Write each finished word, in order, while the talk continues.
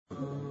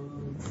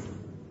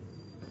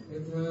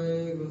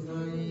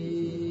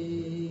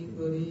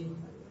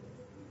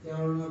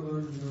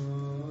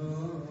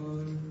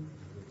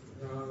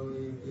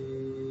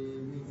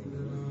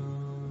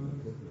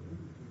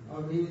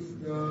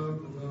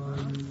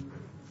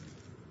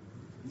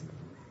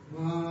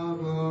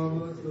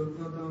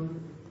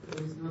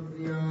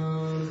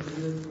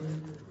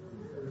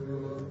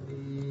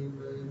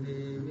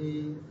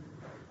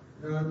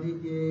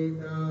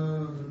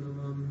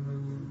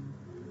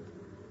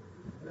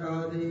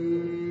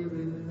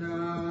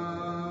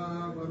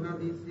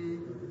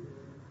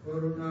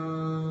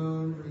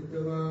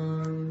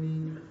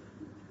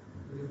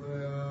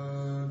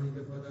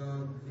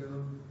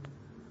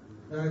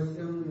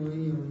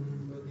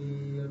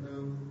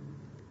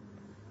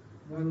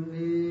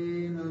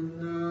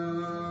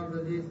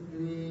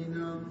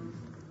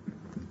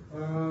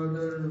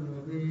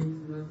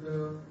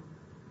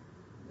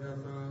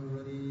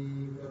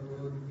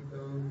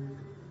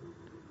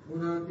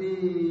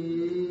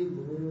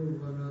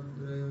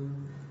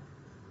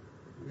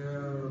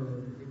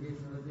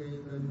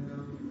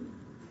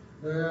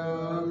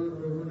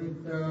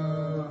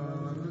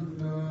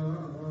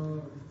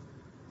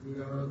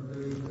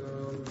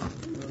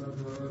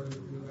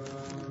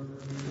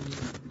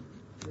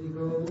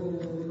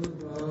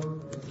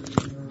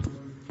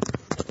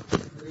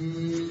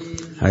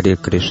Hare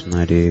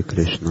Krishna, Hare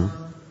Krishna.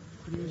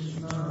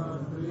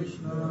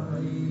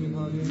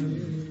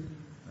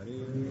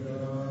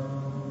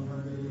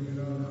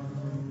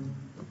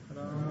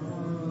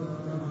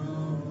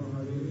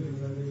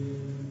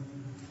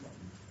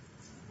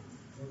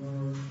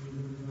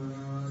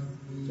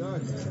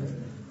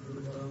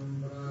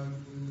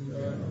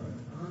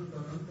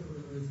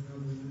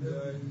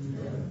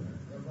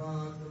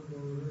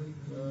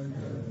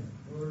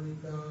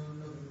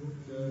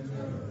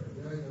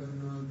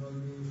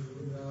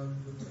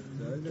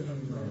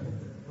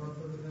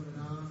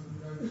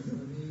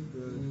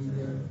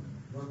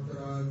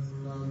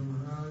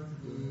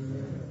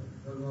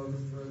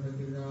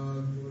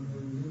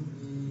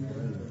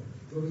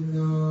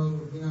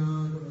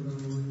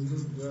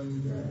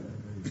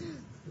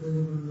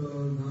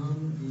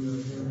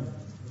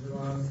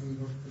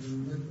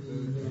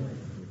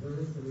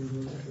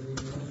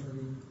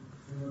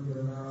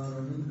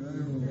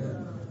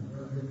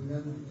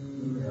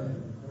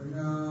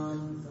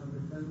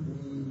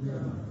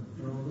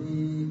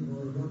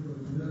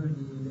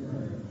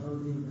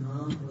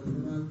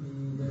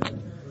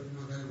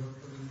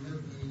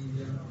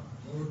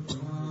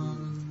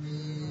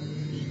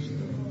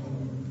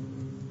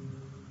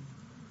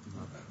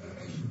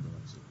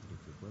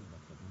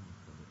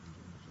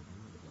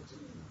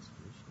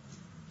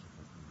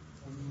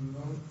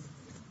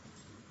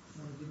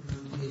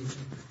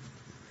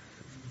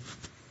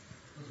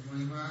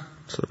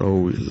 So now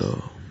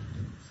we'll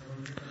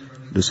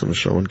do some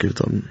Shravan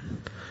Kirtan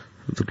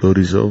of the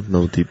glories of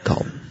Navadvip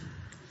Dham.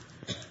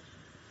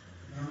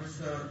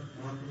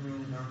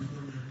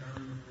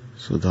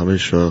 So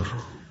Dhameshwar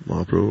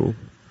Mahaprabhu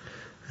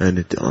and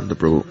Nityananda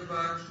Prabhu,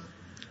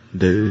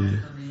 the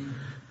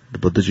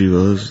Buddha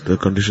Jivas, the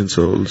conditioned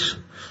souls,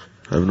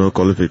 have no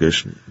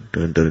qualification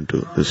to enter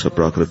into this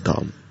Aprakrit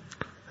Dham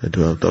and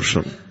to have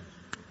darshan.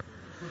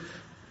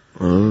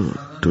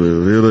 To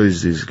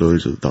realize these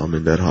glories of Dham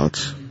in their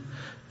hearts,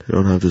 they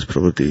don't have this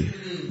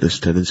pravritti, this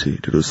tendency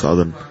to do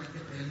sadhan.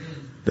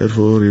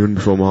 Therefore, even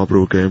before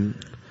Mahaprabhu came,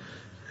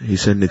 he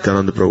sent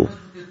Nityananda Prabhu.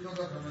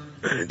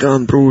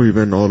 Nityananda Prabhu, he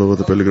went all over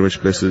the pilgrimage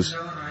places,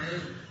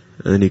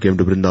 and then he came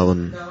to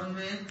Vrindavan.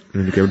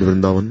 When he came to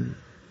Vrindavan,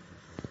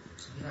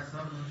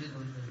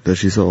 there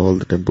she saw all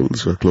the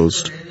temples were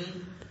closed.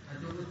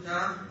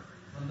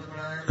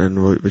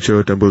 And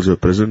whichever temples were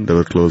present, they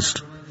were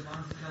closed.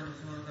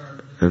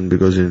 And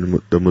because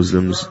the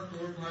Muslims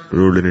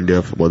ruled in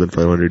India for more than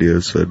 500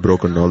 years, so had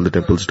broken all the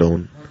temples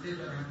down.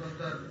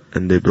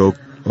 And they broke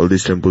all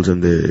these temples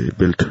and they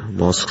built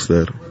mosques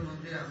there.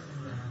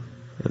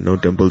 And no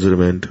temples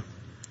remained.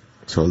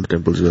 So all the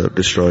temples were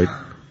destroyed.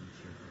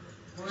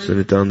 So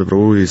Nityananda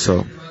Prabhu, he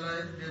saw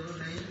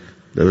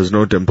there was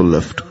no temple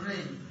left.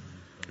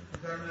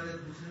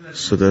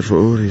 So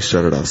therefore he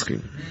started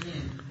asking,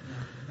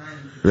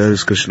 where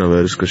is Krishna,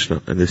 where is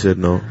Krishna? And they said,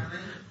 no,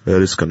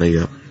 where is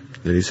Kanhaiya?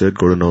 Then he said,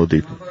 go to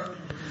Navadvip.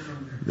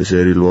 This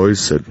aerial voice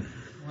said,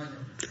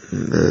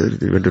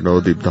 he went to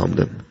Navadvip Dham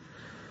then.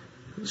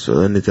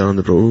 So then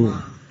Nityananda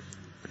Prabhu,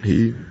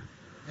 he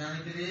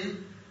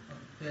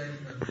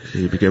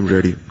became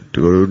ready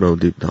to go to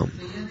Navadvip Dham.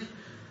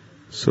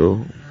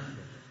 So,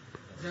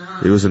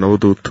 he was in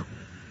Avadut.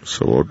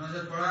 So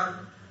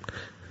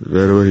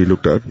wherever he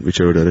looked at,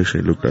 whichever direction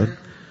he looked at,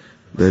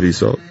 there he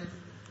saw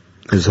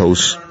his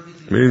house.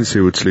 Means he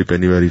would sleep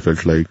anywhere he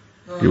felt like.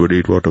 He would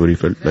eat whatever he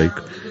felt like,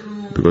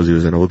 because he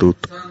was in Avadut.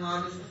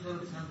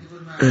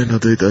 And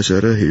Advaita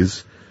Acharya, he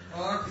used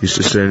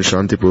to stay in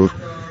Shantipur,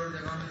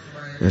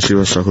 and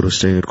Srivas Thakur was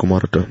staying at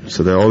Kumarata.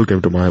 So they all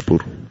came to Mayapur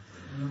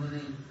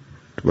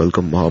to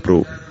welcome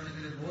Mahaprabhu.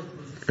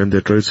 And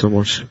they tried so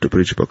much to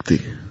preach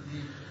bhakti.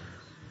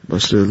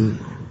 But still,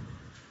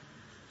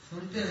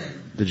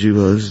 the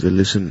jivas, they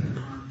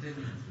listen,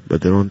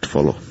 but they don't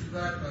follow.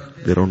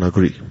 They don't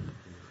agree.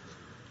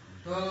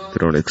 They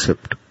don't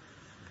accept.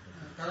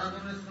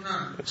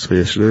 So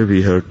yesterday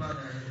we heard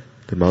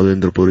that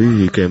Madhavendra Puri,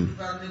 he came.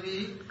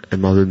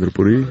 And Madhavendra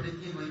Puri,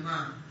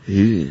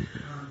 he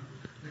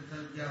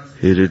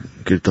did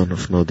Kirtan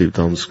of Navadvip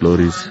Dham's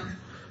glories.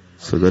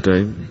 So that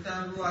time,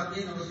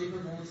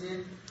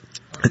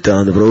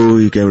 Nityananda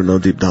Prabhu, he came to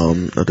Navadvip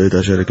Dham, Advaita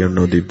Acharya came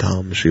to Navadvip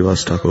Dham,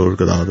 Srivas Thakur,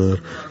 Gadadhar,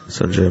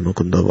 Sanjay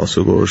Mukunda,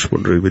 Vasu Ghosh,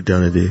 Pundarik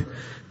Vidyanidhi,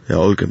 they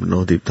all came to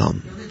Navadvip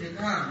Dham.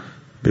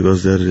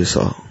 Because there they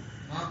saw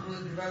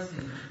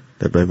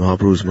that by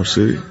Mahaprabhu's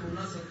mercy,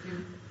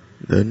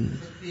 then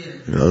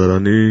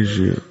Radharani,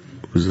 she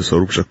was the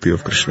Swarup Shakti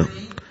of Krishna.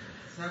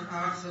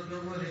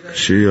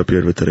 She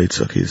appeared with her 8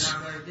 Sakhis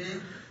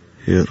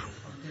here,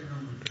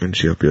 and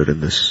she appeared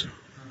in this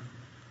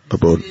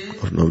abode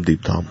of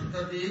Navadvip Dham.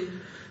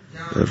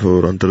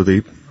 Therefore,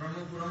 Antardeep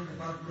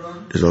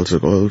is also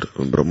called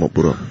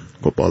Brahmapuram,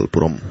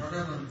 Gopalpuram,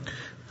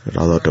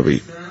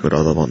 Radhatavi,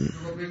 Radhavan.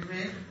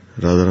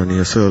 Radharani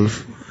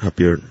herself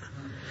appeared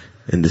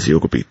in this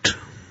Yogapeeth.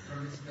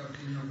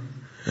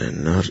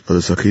 And her other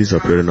Sakhis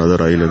appeared in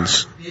other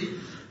islands.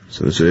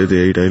 So this way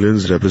the 8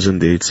 islands represent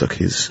the 8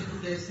 Sakhis.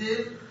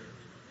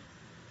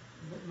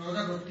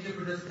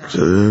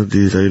 So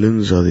these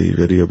islands are the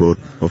very abode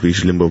of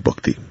each limb of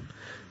Bhakti.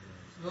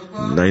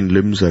 9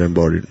 limbs are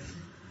embodied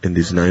in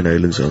these 9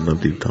 islands of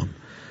Navadvip Dham.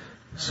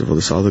 So for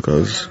the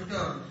sadhakas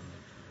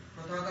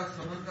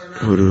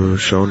who do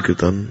Shravan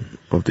Kirtan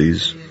of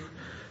these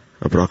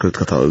Aprakrit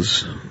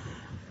Kathas,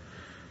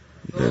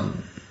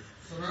 then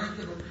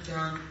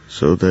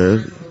so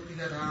there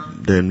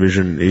they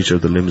envision each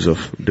of the limbs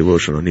of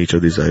devotion on each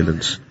of these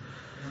islands.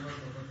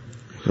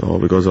 So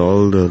because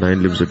all the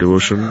 9 limbs of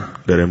devotion,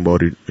 they are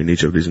embodied in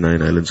each of these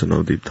 9 islands of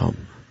Navadvip Dham.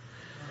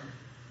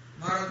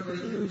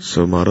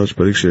 So Maharaj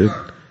Parikshit,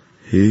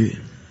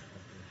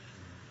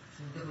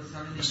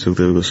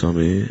 Sukadeva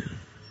Goswami,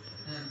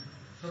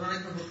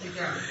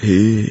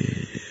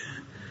 he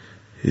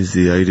is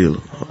the ideal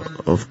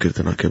of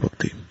Kirtanakya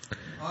Bhakti.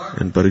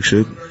 And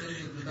Parikshit,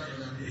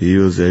 he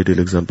was the ideal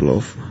example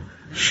of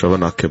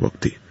Shravanakya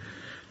Bhakti.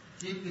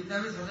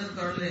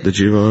 The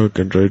jiva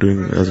can try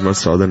doing as much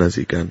sadhana as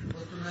he can,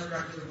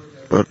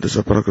 but this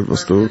Aprakrit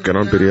Vastu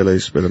cannot be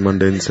realized by the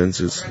mundane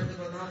senses.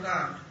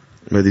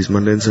 By these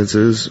mundane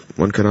senses,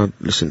 one cannot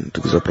listen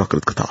to this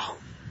Aprakrit Katha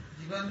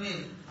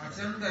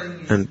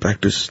and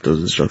practice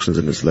those instructions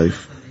in his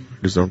life.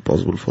 It is not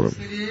possible for him.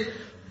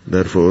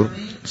 Therefore,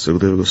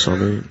 Sukadeva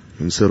Goswami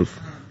himself,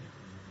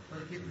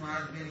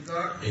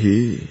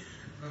 he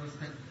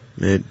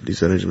made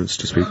these arrangements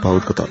to speak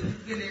Bhagavad Katha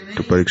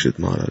to Parikshit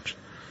Maharaj.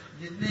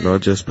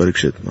 Not just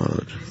Parikshit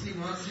Maharaj,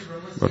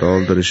 but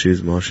all the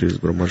Rishis, Maharshis,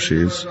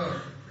 Brahmarshis,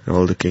 and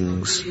all the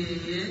kings.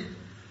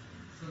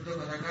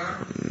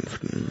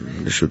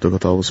 The Shuddha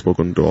Katha was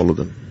spoken to all of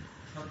them.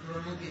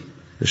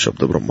 The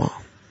Shabda Brahma.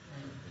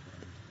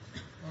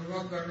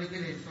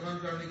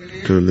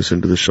 To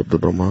listen to the Shabda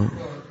Brahma,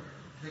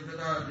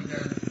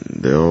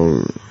 they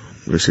all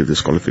receive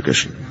this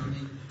qualification.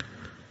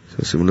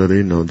 So similarly,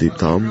 in Navadvip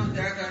Dham,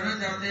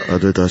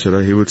 Advaita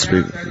Acharya, he would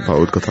speak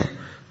Bhagavad Katha.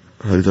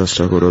 Haridas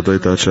Thakur,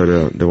 Advaita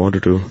Acharya, they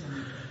wanted to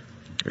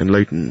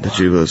enlighten the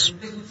jivas,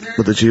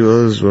 but the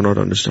jivas would not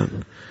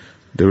understand.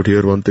 They would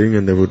hear one thing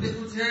and they would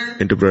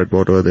interpret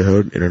whatever they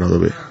heard in another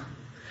way.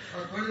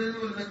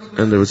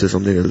 And they would say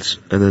something else.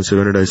 And then say,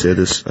 when did I say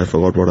this? I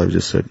forgot what I've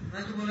just said.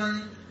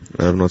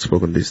 I have not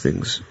spoken these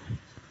things.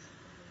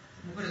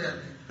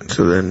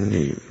 So then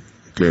he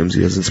claims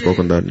he hasn't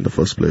spoken that in the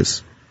first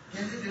place.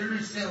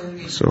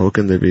 So how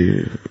can they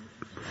be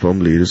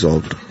firmly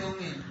resolved?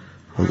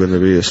 How can they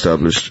be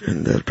established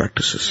in their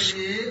practices?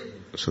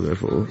 So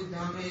therefore,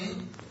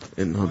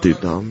 in Navadvip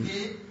Dham,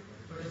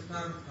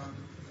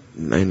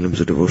 9 limbs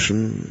of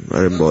devotion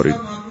are embodied.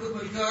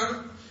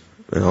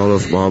 And all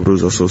of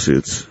Mahaprabhu's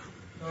associates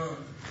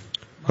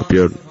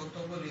appeared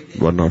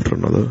one after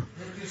another.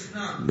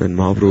 Then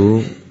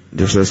Mahaprabhu,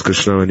 just as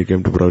Krishna when he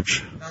came to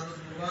Braj,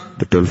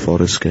 the 12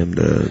 forests came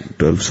there,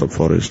 12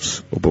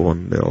 sub-forests,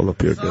 Upavan, they all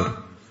appeared there.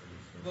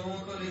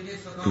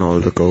 And all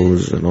the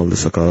cows and all the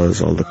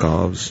sakas, all the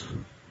calves,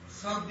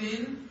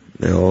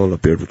 they all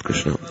appeared with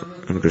Krishna.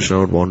 And Krishna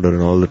would wander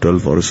in all the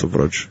 12 forests of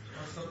Braj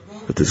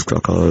with his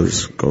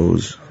sakas,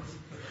 cows.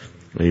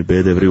 And he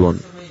bathed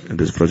everyone in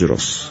this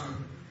Brajaras.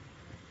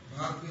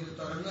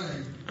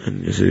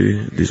 And you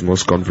see, these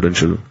most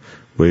confidential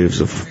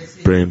waves of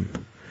prem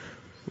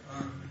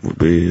would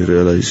be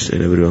realized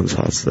in everyone's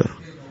hearts there.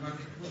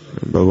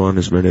 And Bhagavan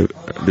has made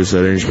this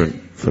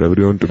arrangement for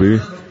everyone to be,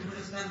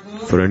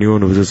 for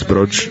anyone who visits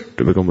Braj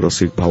to become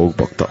Rasik Bhavuk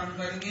Bhakta.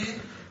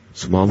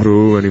 So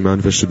Mahaprabhu, when he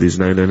manifested these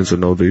 9 islands of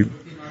Navadvip,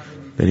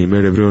 then he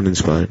made everyone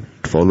inspired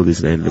to follow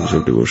these 9 limbs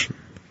of devotion.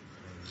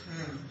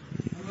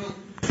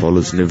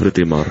 Follows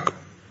Nivriti Marg.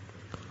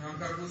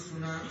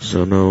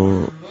 So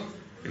now,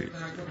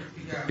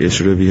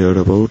 yesterday we heard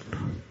about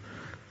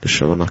the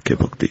Shravanakya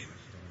Bhakti.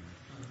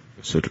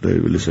 So today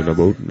we listen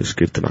about this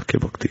Kirtanakya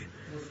Bhakti.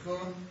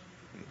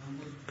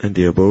 And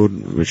the abode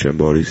which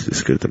embodies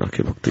this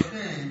Kirtanakya Bhakti.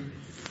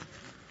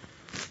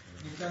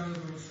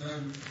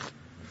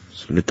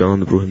 So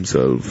Nityananda Prabhu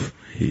himself,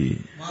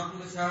 he,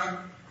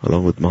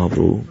 along with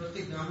Mahaprabhu,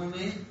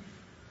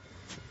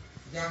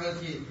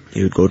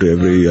 he would go to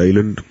every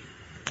island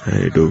and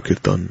he would do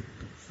kirtan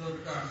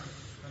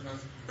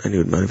and he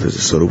would manifest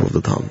the Swarup of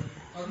the Dham.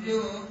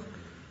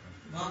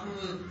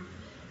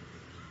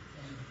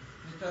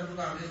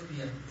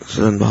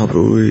 So then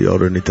Mahaprabhu, he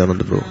ordered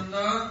Nityananda Prabhu,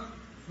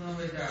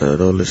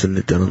 listen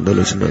Nityananda,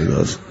 listen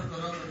Haridas.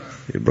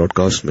 He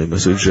broadcast my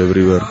message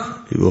everywhere.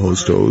 You go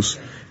house to house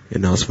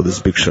and ask for this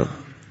bhiksha.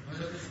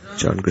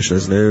 Chant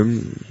Krishna's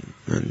name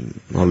and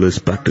always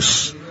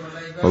practice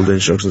all the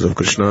instructions of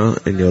Krishna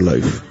in your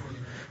life.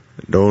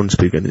 Don't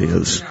speak anything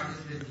else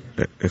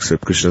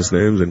except Krishna's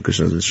names and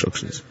Krishna's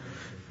instructions.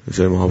 He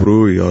said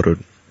Mahaprabhu, he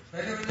ordered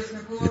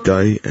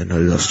Nitai and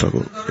Haridas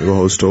Thakur. You go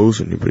house to house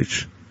and you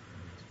preach.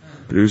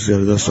 Previously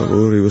Haridas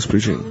Thakur, he was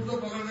preaching.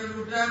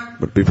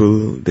 But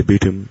people, they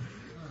beat him.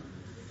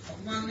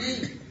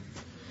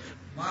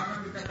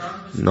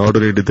 Not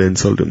only did they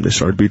insult him, they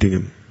started beating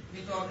him.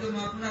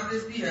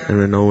 And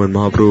when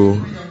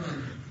Mahaprabhu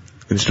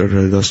instructed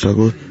Haridas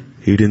Thakur,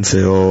 he didn't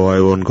say, oh,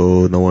 I won't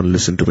go, no one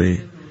listen to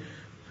me.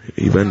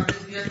 He went.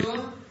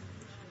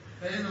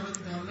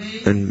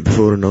 And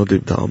before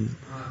Navadvip Dham,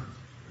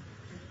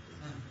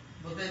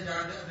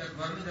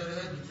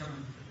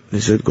 he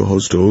said, go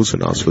house to house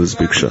and ask for this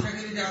bhiksha.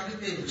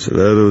 So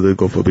wherever they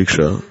go for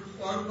bhiksha,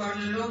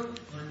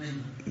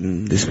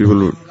 these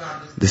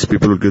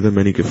people would give them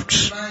many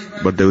gifts.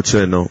 But they would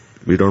say, no,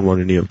 we don't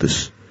want any of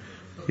this.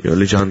 You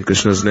only chant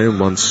Krishna's name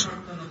once.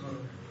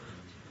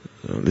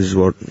 This is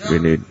what we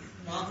need.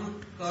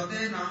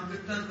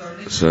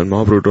 So when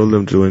Mahaprabhu told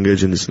them to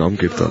engage in this Nam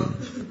Kirtan,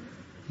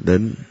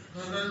 then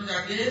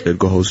they'd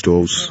go house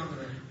to house.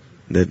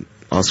 They'd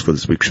ask for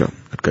this bhiksha.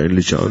 They'd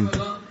kindly chant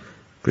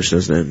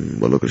Krishna's name,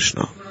 Bolo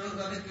Krishna.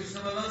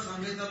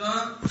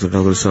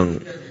 Thakur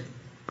sang,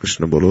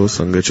 Krishna Bolo,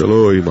 Sange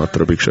Chalo, Ei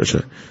Matra Bhiksha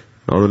Cha.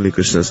 Not only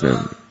Krishna's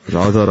name,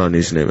 Radha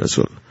Rani's name as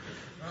well.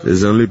 This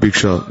is the only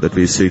bhiksha that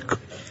we seek,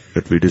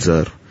 that we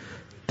desire,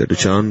 that we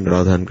chant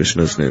Radha and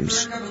Krishna's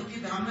names.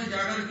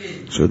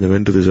 So they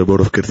went to this abode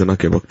of Kirtana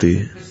Ke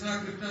Bhakti,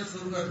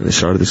 and they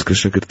started this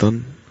Krishna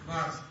Kirtan,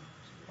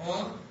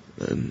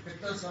 and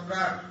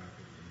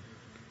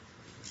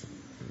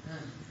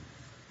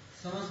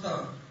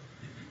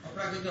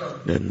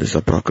then this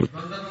Aprakrit.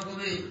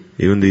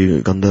 Even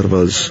the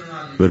Gandharvas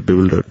were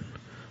bewildered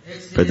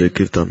by the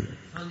Kirtan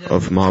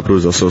of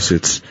Mahaprabhu's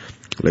associates,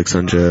 like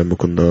Sanjay,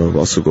 Mukunda,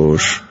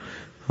 Vasugosh.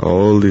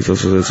 All these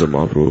associates of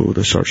Mahaprabhu,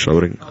 they start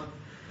showering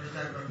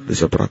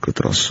this Aprakrit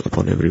Ras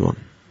upon everyone.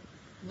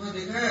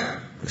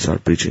 They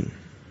start preaching.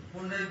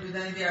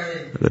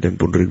 At the time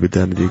Pundarik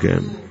Vidyanidhi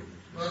came.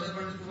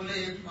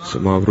 So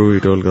Mahaprabhu, he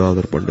told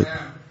Gadadhar Pandit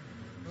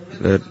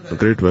that a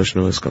great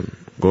Vaishnava has come.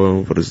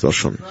 Go for his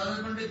darshan.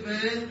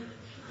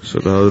 So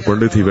Gadadhar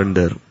Pandit, he went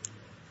there.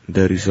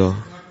 There he saw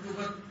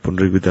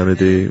Pundarik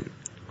Vidyanidhi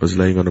was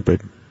lying on a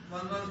bed.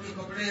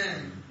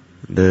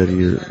 There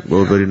he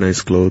wore very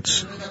nice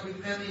clothes.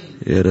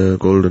 He had a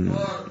golden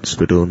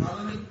spittoon.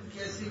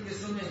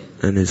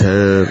 And his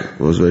hair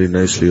was very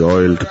nicely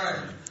oiled.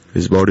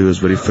 His body was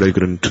very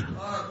fragrant.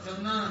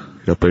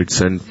 He applied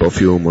scent,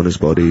 perfume on his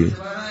body.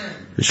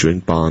 He's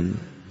chewing pan.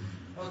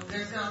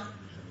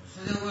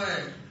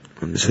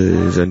 And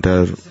his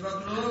entire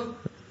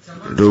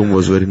room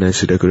was very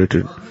nicely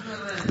decorated.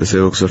 The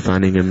sevaks were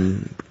fanning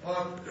him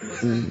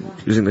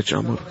using the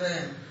chamar.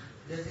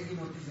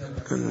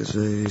 And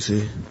you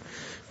see,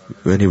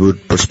 when he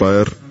would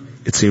perspire,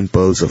 it seemed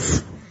pearls were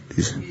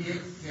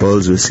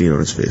seen on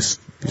his face.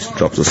 These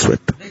drops of sweat.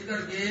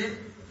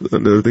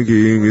 And they were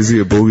thinking, is he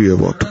a bogey or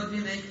what?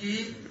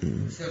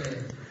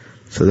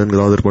 So then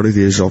Gadadhar Pandit,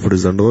 he just offered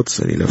his dandavats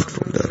and he left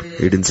from there.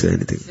 He didn't say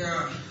anything.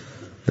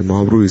 Then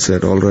Mahaprabhu, he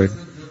said, alright,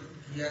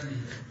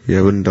 you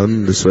haven't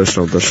done this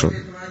Vaishnava darshan.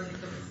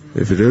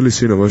 If you really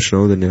seen a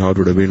Vaishnava, then your heart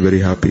would have been very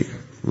happy.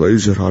 Why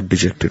is your heart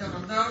dejected?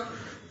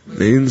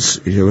 Means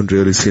you haven't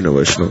really seen a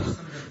Vaishnava.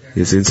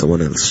 You've seen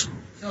someone else.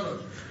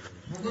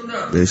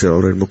 They said,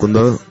 alright,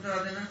 Mukunda,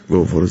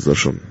 go for his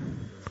darshan.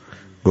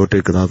 Go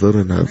take Gadadhar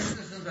and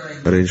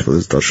arrange for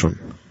this darshan.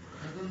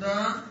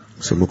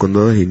 So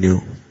Mukunda, he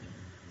knew.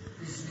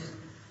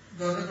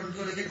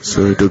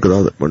 So he took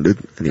Gadadhar Pandit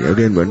and he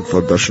again went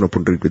for darshan of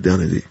Pundarik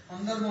Vidyanidhi.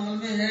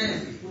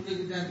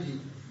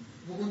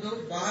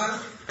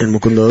 And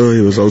Mukunda,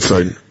 he was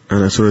outside,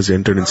 and as soon as he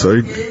entered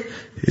inside,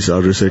 he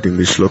started reciting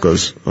these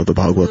shlokas of the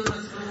Bhagavad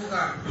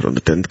from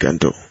the 10th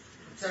canto.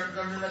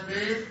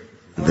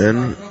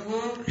 Then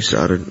he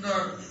started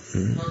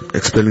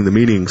explaining the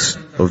meanings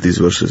of these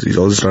verses. He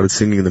also started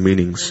singing the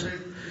meanings.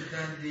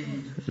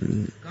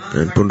 And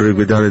Pundarik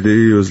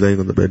Vidyanidhi was laying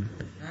on the bed.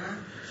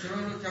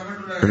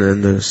 And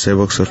then the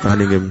sevaks were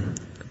fanning him.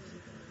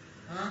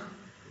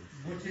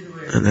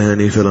 And then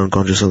he fell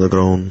unconscious on the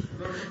ground.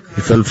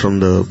 He fell from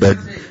the bed.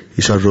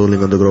 He started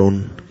rolling on the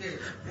ground.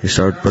 He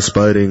started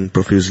perspiring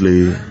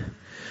profusely.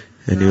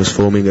 And he was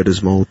foaming at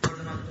his mouth.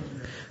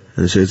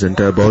 And so his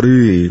entire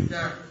body,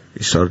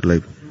 he started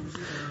like,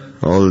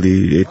 all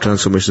the 8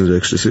 transformations of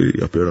ecstasy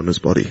appeared on his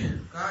body.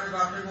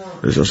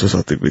 There's also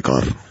Satvik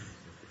Vikar.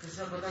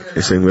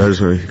 He's saying, where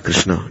is my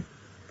Krishna?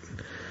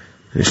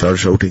 He started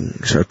shouting,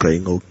 he started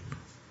crying out.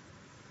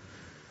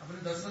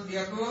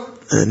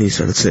 And he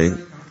started saying,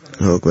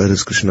 oh, where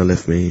has Krishna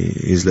left me?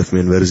 He's left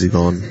me, and where is he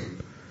gone?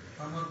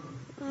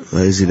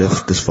 Why has he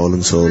left this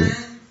fallen soul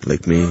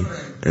like me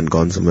and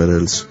gone somewhere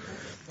else?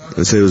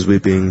 And so he was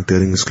weeping,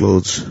 tearing his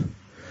clothes. And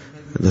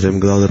the time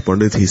Gadadhar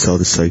Pandit, he saw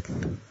this sight.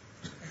 And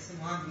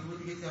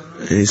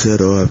he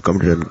said, oh, I have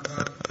committed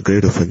a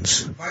great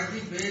offense.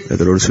 At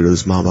the Lord said,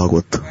 this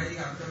Mahabhagavat.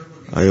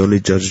 I only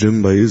judged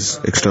him by his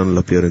external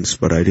appearance,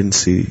 but I didn't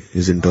see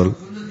his internal.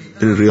 I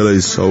didn't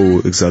realize how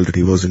exalted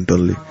he was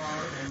internally.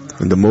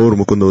 And the more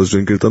Mukunda was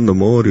doing kirtan, the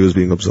more he was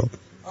being absorbed.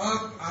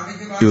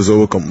 He was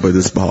overcome by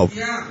this bhav.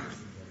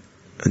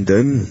 And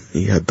then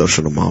he had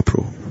darshan of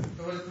Mahaprabhu.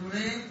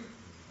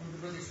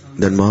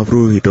 Then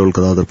Mahaprabhu, he told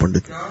Gadadhar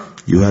Pandit,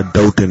 you had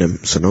doubt in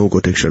him, so now go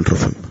take shelter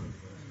of him.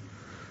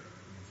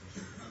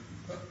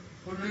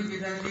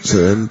 So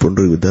then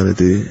Pundarik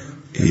Vidyanidhi,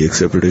 he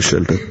accepted his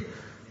shelter.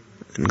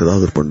 And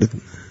Gadadhar Pandit,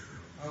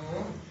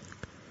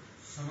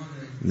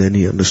 then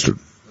he understood.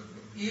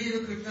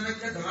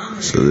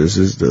 So this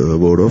is the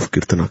word of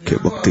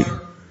Kirtanakya Bhakti.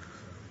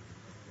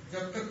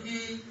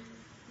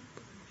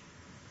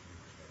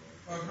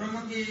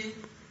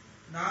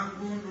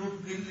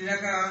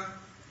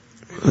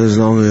 As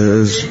long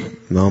as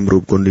Nam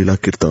Rup Gun Leela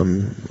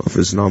Kirtan of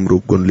his Nam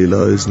Rup Gun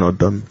Leela is not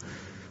done,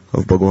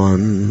 of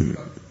Bhagavan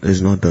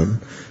is not done,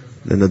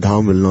 then the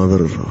Dham will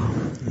never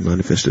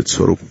manifest its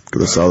Swarup to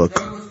the sadhak.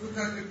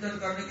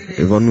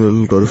 If one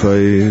will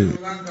glorify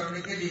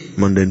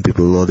mundane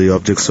people or the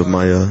objects of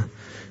Maya,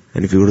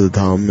 and if you go to the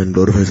Dham and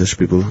glorify such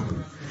people,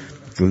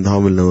 then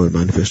Dham will never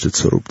manifest its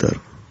Swarup there.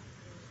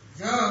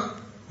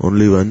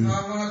 Only when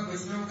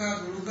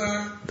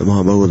the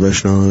Mahabhagavat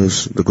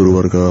Vaishnavas, the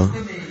Guru Varga,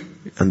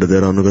 under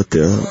their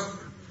Anugatya,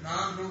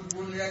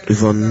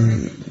 if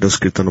one does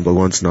Kirtan of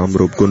Bhagavan's Nam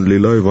Rup Gun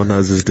Leela, if one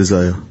has his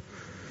desire,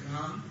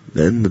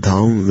 then the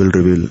Dham will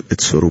reveal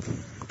its Swarup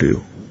to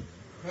you.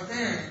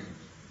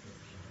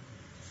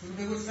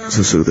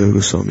 So Sukadeva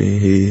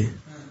Goswami,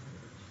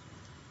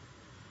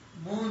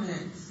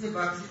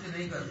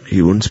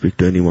 he wouldn't speak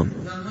to anyone.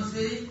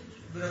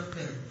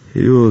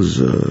 He was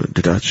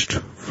detached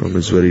from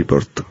his very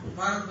birth.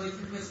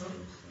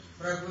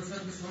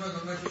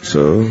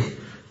 So,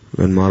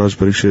 when Maharaj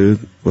Parikshit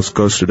was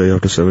cursed to die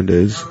after 7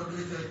 days,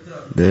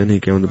 then he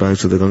came on the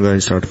banks of the Ganga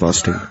and started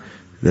fasting.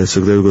 Then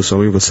Sukadeva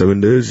Goswami for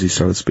 7 days, he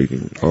started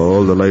speaking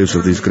all the lives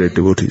of these great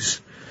devotees.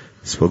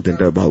 He spoke the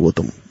entire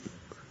Bhagavatam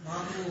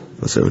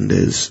for 7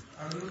 days.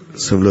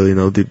 Similarly,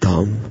 now the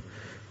Dham,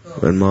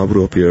 when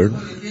Mahaprabhu appeared,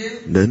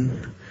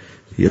 then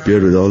he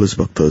appeared with all his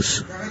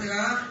bhaktas.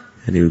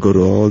 And he would go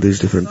to all these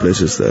different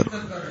places there.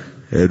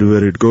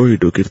 Everywhere he'd go, he'd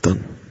do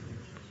kirtan.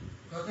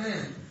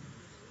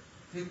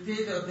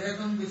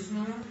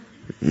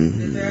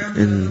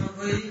 In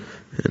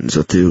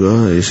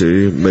Satyuga, you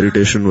see,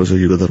 meditation was a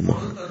Yuga Dharma.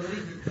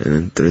 And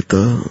in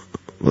Treta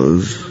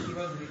was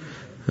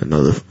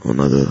another,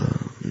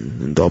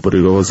 in Dwapar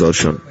Yuga was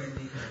darshan.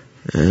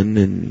 And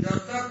in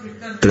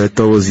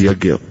Treta was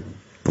yagya,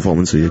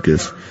 performance of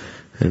yagyas.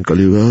 And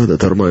Kali Yuga, the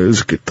dharma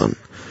is kirtan.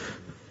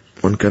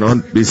 One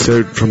cannot be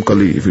saved from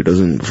Kali if he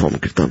doesn't perform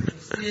kirtan.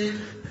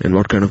 And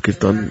what kind of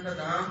kirtan?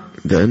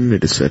 Then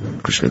it is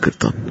said, Krishna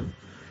Kirtan.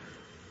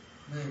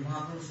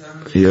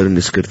 Here in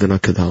this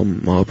Kirtanakya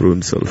Dham, Mahaprabhu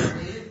himself,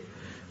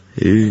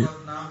 he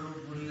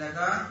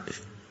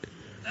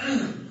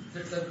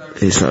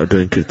started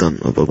doing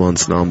kirtan of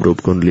Bhagavan's Nam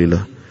Rup Gun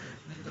Leela.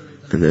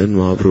 And then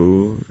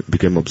Mahaprabhu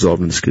became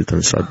absorbed in this kirtan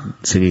and started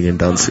singing and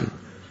dancing.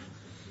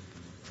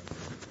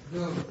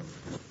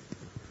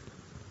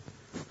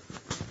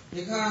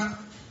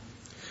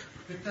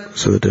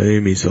 So the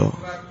time he saw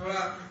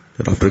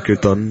that after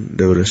kirtan,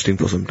 they were resting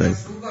for some time.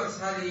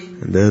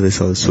 And there they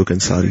saw the Sukh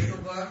and Sari.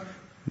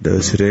 They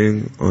were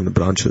sitting on the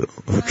branch of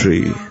a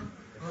tree.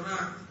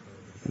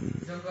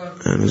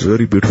 And it was a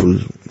very beautiful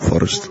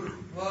forest.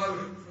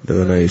 There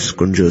were nice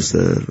kunjas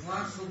there.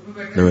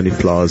 There were many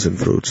flowers and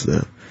fruits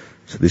there.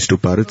 So these two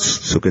parrots,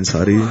 Sukh and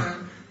Sari,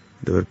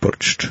 they were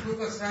perched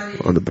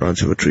on the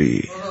branch of a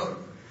tree.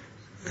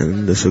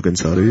 And the Sukh and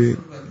Sari,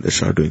 they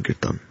started doing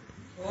kirtan.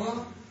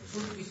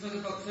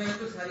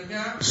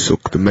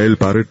 Sukh, the male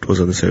parrot, was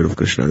on the side of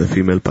Krishna. The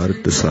female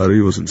parrot, the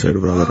Sari, was on the side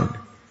of Radharani.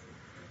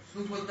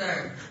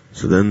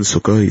 So then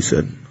Sukha, he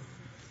said,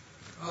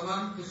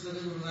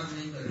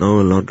 now I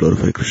will not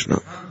glorify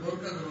Krishna.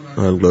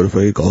 I will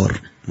glorify Gaur,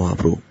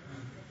 Mahaprabhu.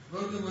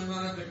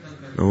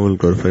 Now I will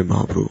glorify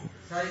Mahaprabhu.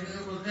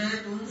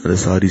 And the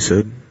Sari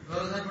said,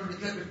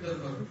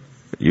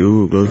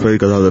 you glorify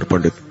Gadadhar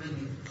Pandit.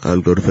 I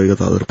will glorify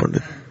Gadadhar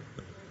Pandit.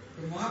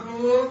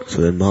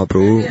 So then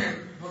Mahaprabhu,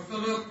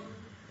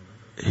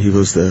 he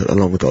was there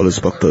along with all his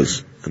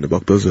bhaktas, and the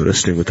bhaktas were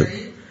resting with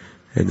him.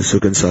 And the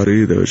Sukh and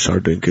Sari, they were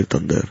started doing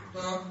kirtan there.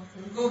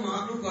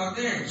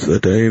 So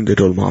that time they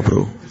told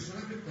Mahaprabhu,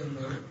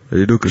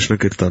 you do Krishna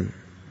Kirtan.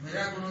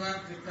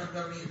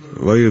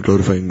 Why are you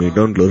glorifying me?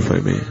 Don't glorify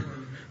me.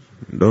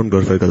 Don't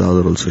glorify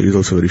Gadadhar also. He is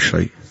also very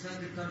shy.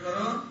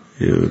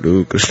 you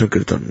do Krishna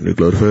Kirtan, you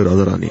glorify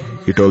Radharani.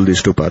 He told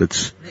these two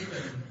parrots.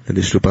 And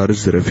these two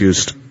parrots, they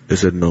refused. They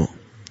said, no,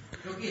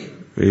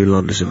 we will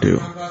not listen to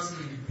you.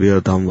 We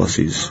are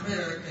Dhamvasis.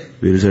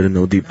 We reside in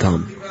Navdeep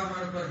Dham.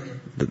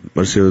 The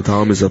mercy of the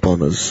Dham is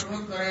upon us.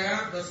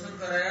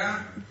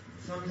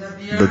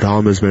 The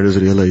Dham has made us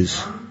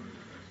realize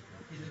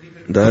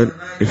that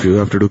if you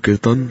have to do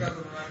Kirtan,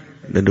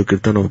 then do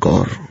Kirtan of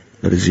Gaur.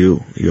 That is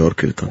you, your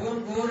Kirtan.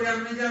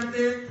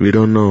 We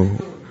don't know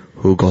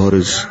who Gaur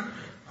is,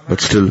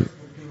 but still,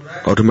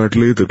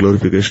 automatically the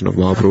glorification of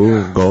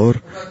Mahaprabhu, Gaur,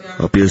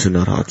 appears in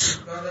our hearts.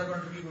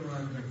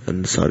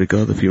 And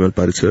Sarika, the female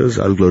parrot, says,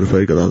 I'll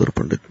glorify Gadadhar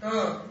Pandit.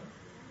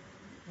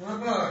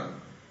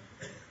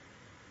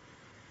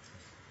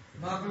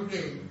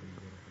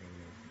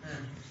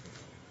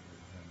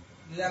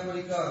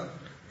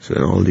 So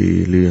all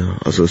the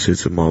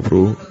associates of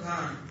Mahaprabhu,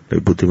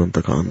 like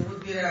Buddhimanta Khan,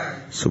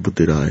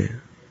 Subudhi Rai,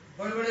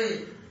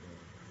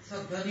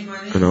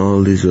 and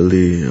all these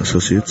wealthy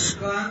associates,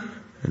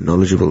 and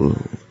knowledgeable,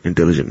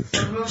 intelligent,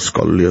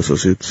 scholarly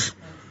associates,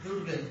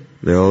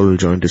 they all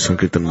joined the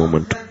Sankirtan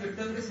movement.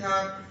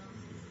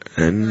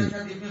 And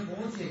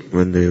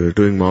when they were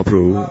doing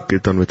Mahaprabhu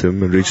Kirtan with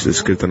him and reached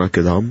this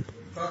Kirtanakya Dham,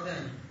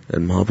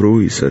 and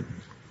Mahaprabhu, he said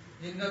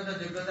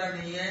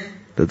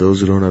that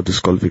those who don't have this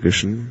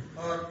qualification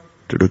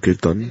to do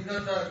Kirtan,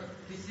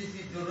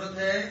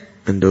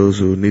 and those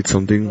who need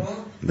something,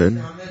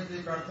 then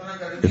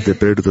if they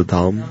pray to the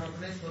Dham,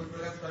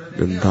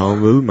 then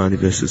Dham will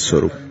manifest its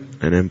Swarup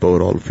and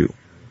empower all of you.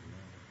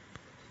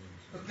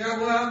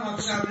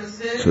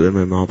 So then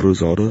by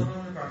Mahaprabhu's order,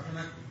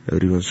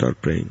 everyone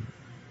started praying.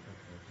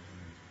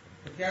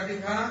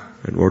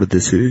 And what did they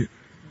say?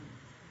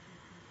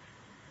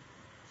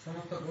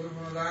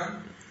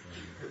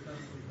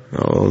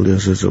 All the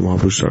associates of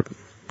Mahaprabhu start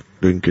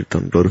doing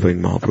Kirtan,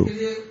 glorifying Mahaprabhu.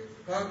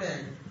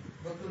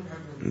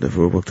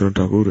 Therefore Bhaktivinoda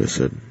Thakur has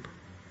said,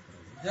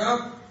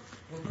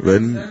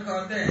 when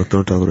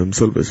Bhaktivinoda Thakur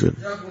himself has said,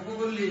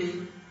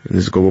 in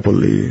this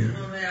Gopapalli,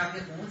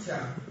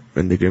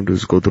 when they came to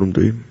this Gotram,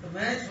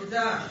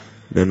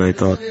 then I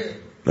thought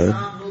that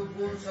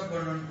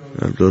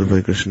I'll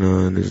glorify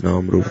Krishna and his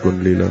Naam, Rup,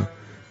 Gun, Leela,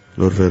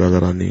 glorify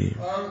Radharani,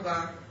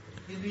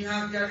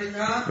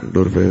 and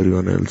glorify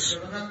everyone else.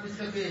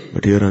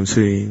 But here I'm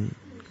saying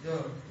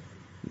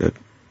that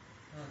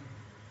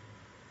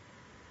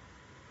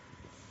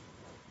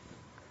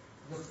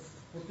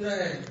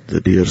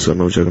the dear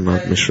son of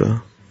Jagannath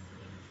Mishra,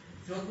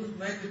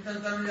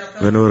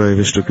 whenever I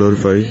wish to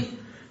glorify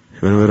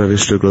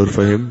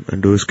him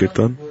and do his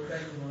Kirtan,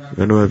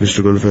 whenever I wish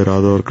to glorify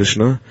Radha or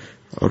Krishna,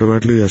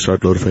 automatically I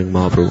start glorifying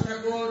Mahaprabhu,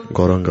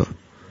 Gauranga,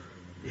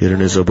 here in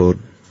his abode.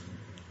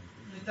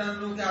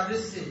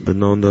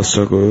 Vrindavan Das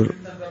Thakur,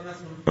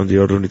 on the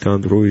order of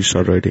Nityananda Prabhu, he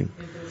started writing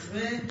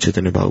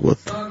Chaitanya Bhagavat.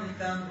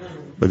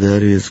 But there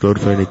he is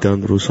glorified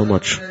Nityananda Prabhu so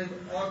much.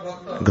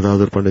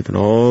 Gadadhar Pandit and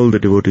all the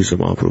devotees of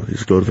Mahaprabhu,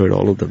 he's glorified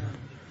all of them.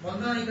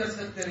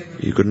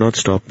 He could not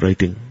stop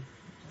writing,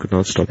 could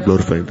not stop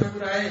glorifying them.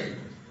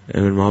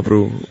 And when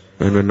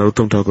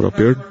Narottam Thakur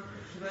appeared,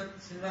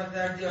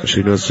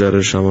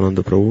 Srinivasacharya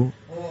Shyamananda Prabhu,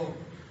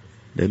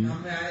 then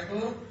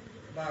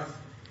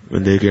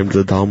when they came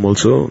to the Dham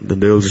also, then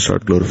they also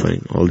start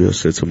glorifying all the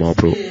associates of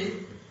Mahaprabhu.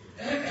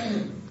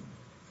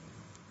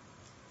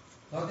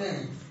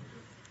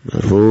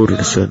 Therefore it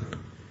is said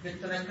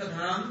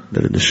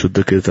that in the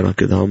Shuddha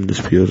Kirtanakya Dham, this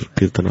pure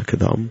Kirtanakya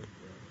Dham,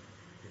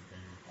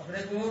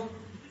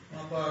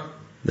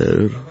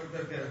 there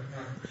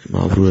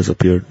Mahaprabhu has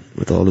appeared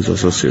with all his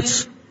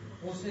associates.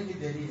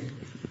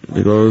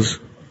 Because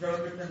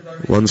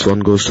once one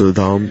goes to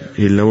the Dham,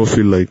 he'll never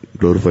feel like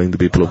glorifying the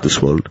people of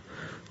this world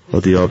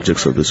or the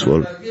objects of this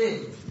world.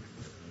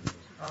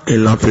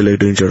 He'll not feel like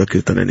doing Jada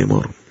Kirtan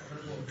anymore.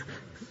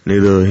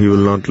 Neither he will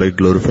not like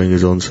glorifying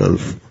his own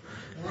self.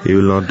 He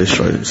will not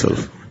destroy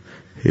himself.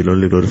 He will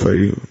only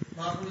glorify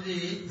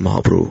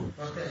Mahaprabhu.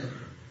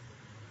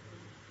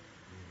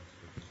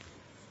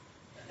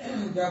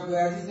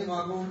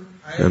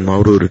 And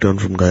Mahaprabhu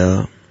returned from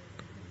Gaya.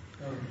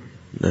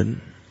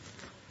 Then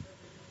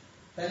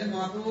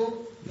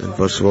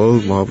first of all,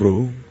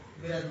 Mahaprabhu,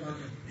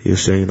 he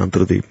was staying in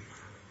Antardeep.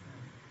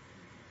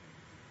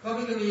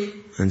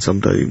 And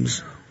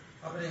sometimes,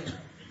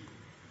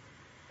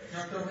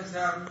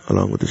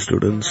 along with his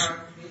students,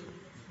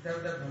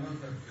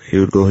 he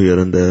would go here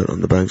and there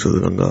on the banks of the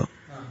Ganga.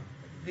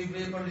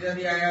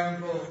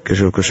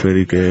 Keshav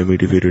Kashmiri came, he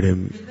defeated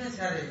him.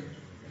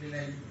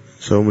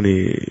 So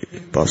many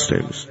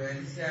pastimes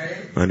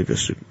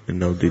manifested in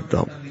Navdeep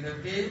Dham.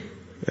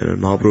 And when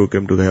Mahaprabhu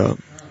came to Gaya,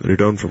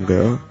 returned from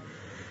Gaya,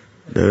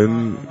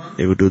 then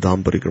he would do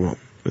Dham Parikrama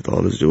with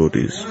all his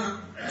devotees.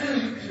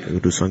 He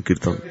would do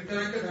Sankirtan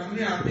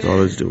with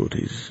all his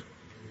devotees.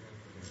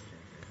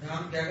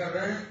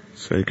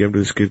 So he came to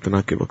this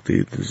Kirtanakya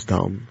Bhakti, this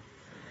Dham.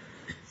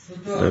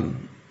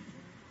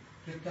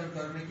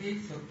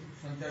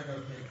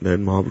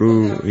 Then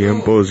Mahaprabhu, he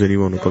imposed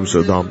anyone who comes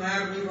to the Dham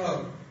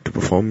to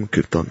perform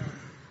Kirtan.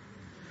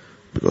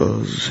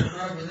 Because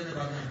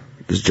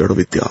this Jada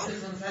Vidya,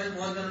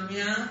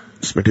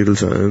 this material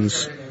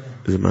science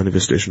is a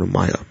manifestation of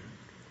Maya.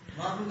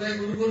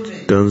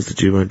 Turns the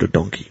jiva into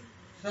donkey.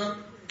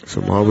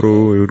 So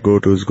Mahaprabhu, he would go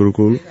to his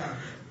Gurukul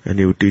and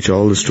he would teach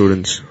all the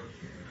students.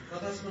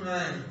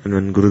 And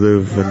when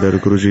Gurudev and their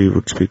Guruji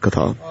would speak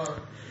Katha,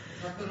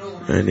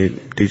 and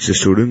he'd teach the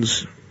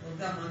students,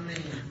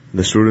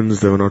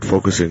 they were not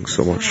focusing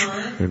so much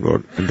in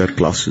their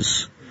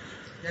classes.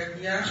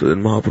 So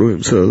then Mahaprabhu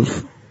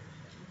himself,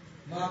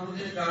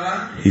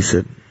 he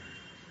said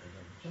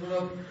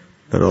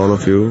that all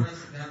of you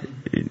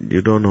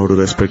don't know how to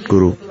respect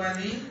Guru.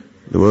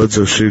 The words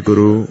of Sri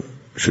Guru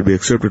should be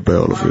accepted by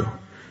all of you.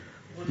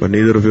 But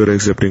neither of you are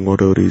accepting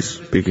whatever he is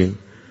speaking.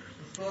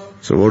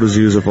 So what is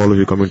the use of all of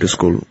you coming to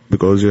school?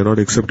 Because you are not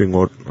accepting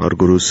what our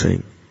Guru is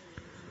saying.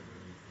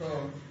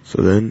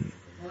 So then,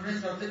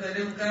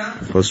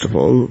 first of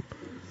all,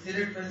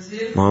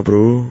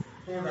 Mahaprabhu,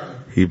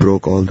 he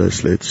broke all the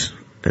slates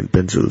and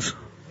pencils.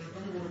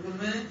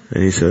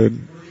 And he said,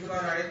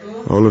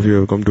 all of you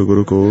have come to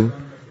Gurukul,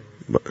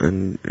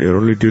 and your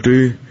only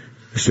duty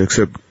is to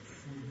accept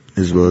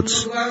his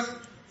words.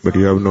 But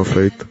you have no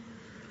faith.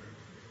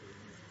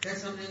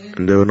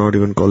 And they were not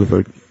even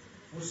qualified.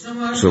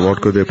 So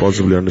what could they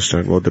possibly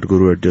understand what the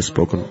Guru had just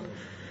spoken?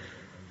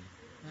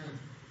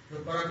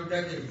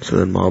 So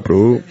then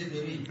Mahaprabhu,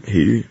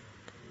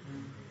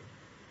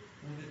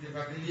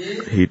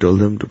 he told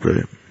them to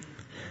pray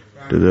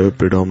to the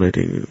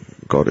predominating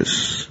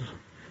goddess,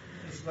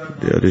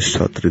 the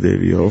Adhishthatri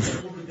Devi of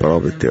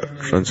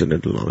Paravidya,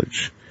 transcendental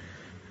knowledge.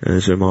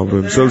 And so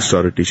Mahaprabhu himself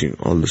started teaching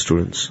all the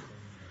students.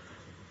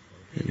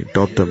 And he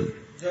taught them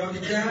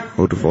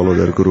how to follow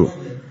their Guru.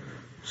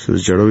 So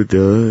this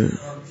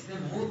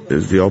Jadavidya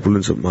is the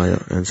opulence of Maya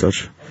and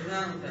such.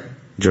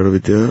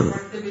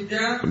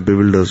 Jadavidya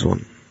bewilders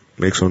one,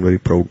 makes one very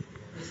proud.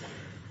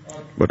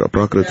 But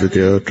Aprakrit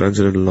Vidya,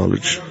 transcendental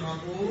knowledge,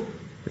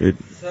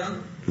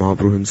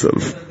 Mahaprabhu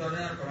himself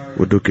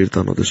would do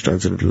kirtan of this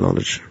transcendental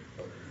knowledge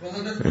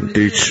and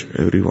teach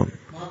everyone.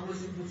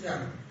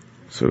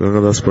 So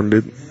Gangadas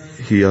Pandit,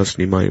 he asked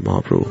Nimai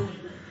Mahaprabhu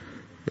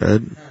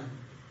that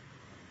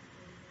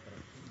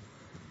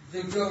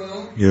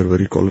you are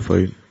very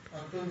qualified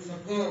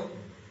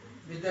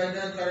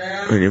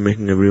and you're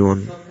making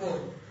everyone,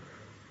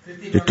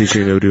 you're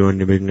teaching everyone,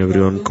 you're making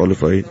everyone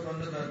qualified.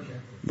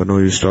 But now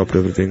you stopped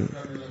everything.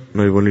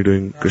 Now you're only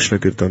doing Krishna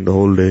Kirtan the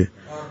whole day.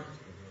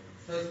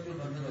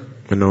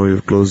 And now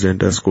you've closed the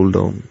entire school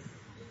down.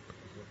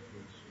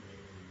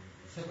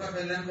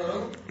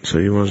 So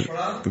you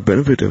must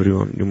benefit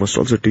everyone. You must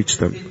also teach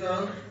them.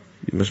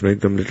 You must make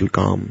them little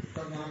calm,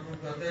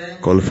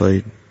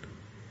 qualified.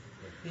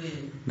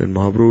 Then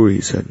Mahaprabhu,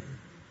 he said,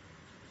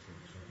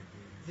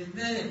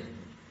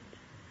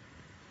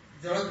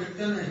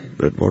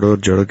 that whatever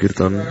Jada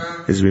Kirtan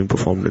is being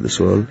performed in this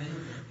world,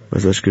 by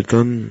such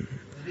Kirtan,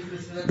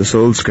 the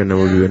souls can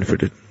never be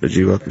benefited, the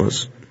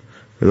Jivatmas.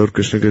 Without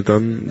Krishna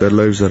Kirtan, their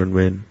lives are in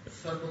vain.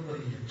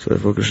 So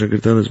therefore Krishna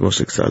Kirtan is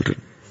most exalted.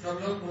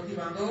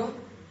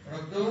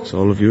 So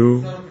all of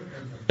you,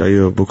 tie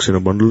your books in a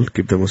bundle,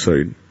 keep them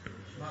aside.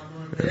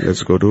 And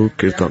let's go to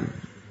Kirtan.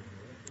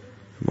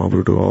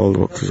 Mahaprabhu took all the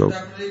boxes out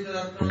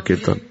on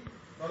Kirtan.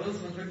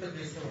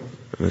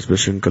 And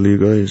especially in Kali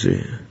Yuga, you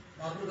see,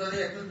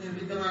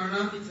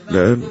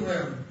 there,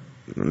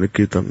 the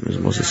Kirtan is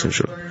most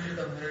essential.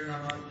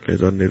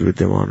 Etan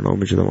nirvidyamanam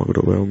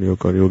michidamagrobhayam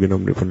yokan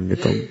yoginam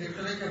nipannitam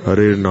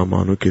harir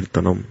namanu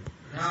kirtanam.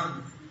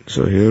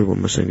 So here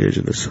one must engage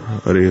in this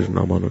harir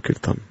namanu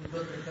kirtan.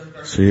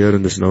 So here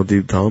in this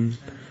Navdeep Dham,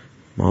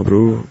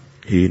 Mahaprabhu,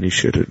 he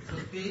initiated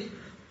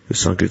the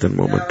Sankirtan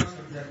movement.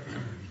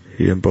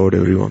 He empowered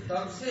everyone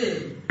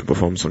to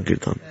perform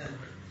Sankirtan.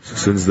 So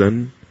since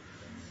then,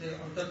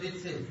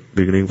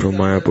 beginning from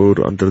Mayapur,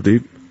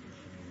 Antardeep,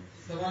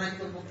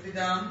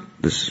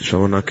 this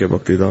Shavanakya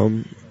Bhakti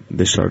Dham,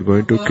 they start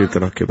going to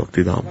Kirtanakya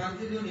Bhakti Dham.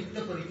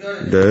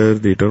 There,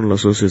 the eternal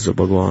associates of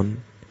Bhagavan,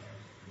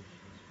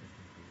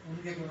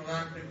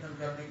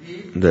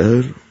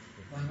 there,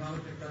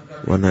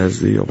 one has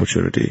the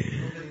opportunity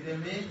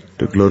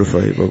to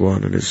glorify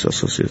Bhagavan and his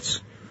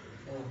associates.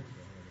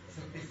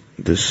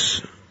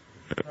 This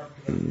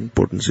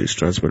potency is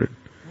transmitted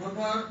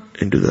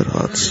into their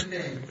hearts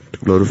to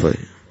glorify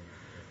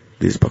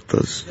these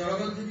bhaktas.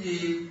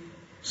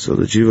 So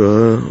the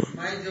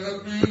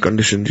jiva, the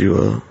conditioned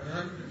jiva,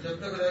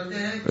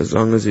 as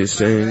long as he is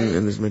staying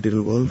in this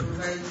material world,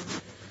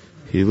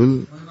 he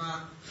will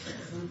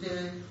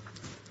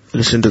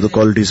listen to the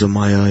qualities of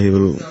Maya, he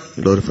will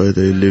glorify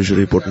the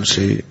illusory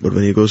potency. But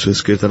when he goes to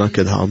his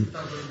Kirtanakya Dham,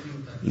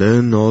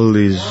 then all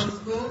these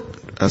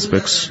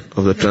aspects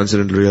of the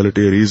transcendental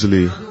reality are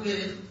easily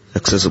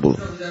accessible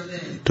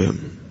to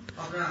him.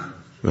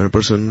 When a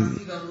person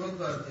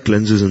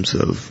cleanses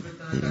himself,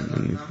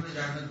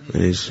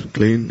 and he's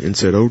clean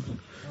inside out,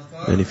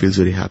 then he feels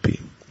very happy.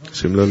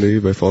 Similarly,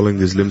 by following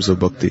these limbs of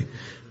bhakti,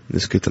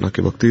 this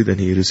Kirtanakya Bhakti, then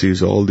he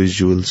receives all these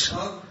jewels,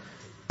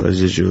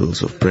 precious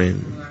jewels of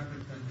prem.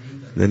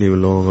 Then he will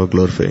no longer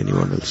glorify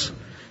anyone else.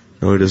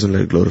 Now he doesn't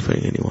like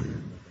glorifying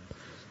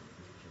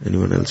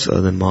anyone else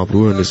other than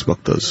Mahaprabhu and his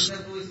bhaktas.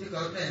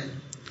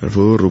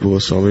 Therefore, Rupa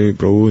Goswami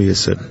Prabhu, he has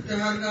said,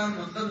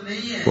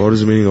 what is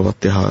the meaning of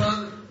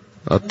atyahar?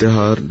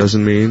 Atyahar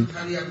doesn't mean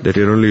that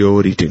you're only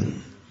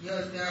overeating,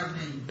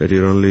 that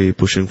you're only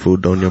pushing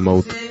food down your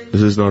mouth.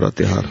 This is not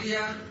atyahar.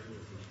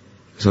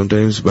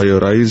 Sometimes by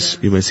your eyes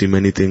you may see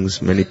many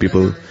things, many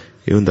people,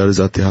 even that is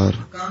atyahar.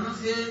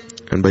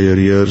 And by your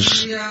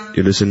ears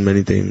you listen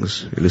many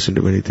things, you listen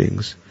to many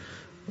things,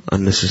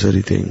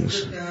 unnecessary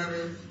things,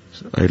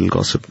 idle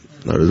gossip,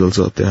 that is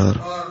also atyahar.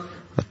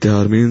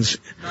 Atyahar means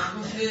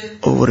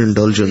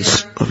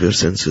overindulgence of your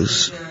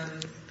senses,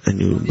 and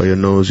you, by your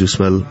nose you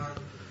smell,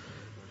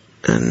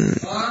 and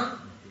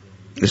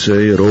this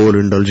way you're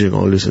overindulging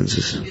all your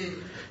senses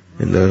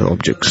in the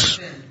objects.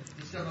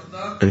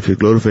 And if you're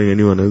glorifying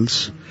anyone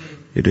else,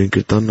 you're doing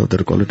kirtan of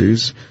their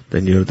qualities,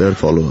 then you're their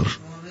follower.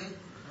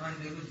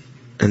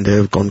 And they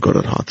have conquered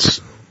our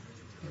hearts.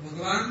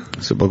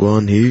 So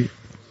Bhagavan, He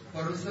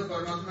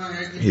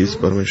is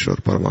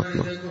Parameshwar,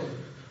 Paramatma.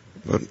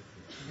 But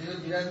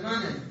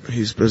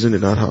He is present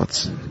in our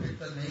hearts.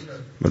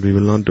 But we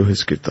will not do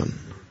His kirtan.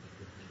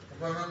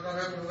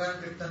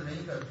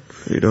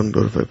 We don't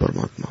glorify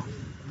Paramatma.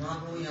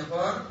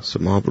 So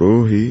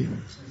Mahaprabhu, He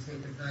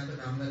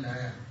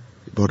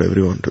brought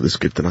everyone to this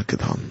Kirtanakya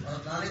Dham.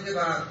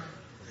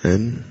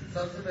 And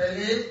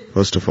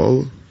first of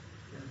all,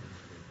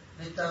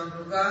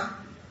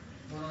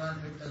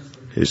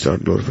 he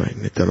started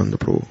glorifying Nityananda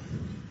Prabhu.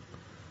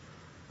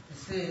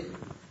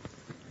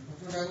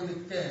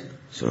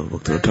 So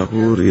Bhaktivinoda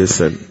Thakur, he has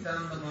said,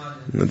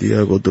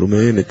 Nadiya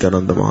Godrume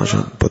Nityananda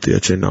Mahajan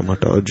Patiyache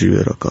Namata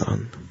Jivera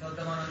Karan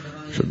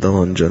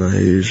Shraddhavan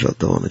Janahe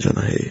Shraddhavan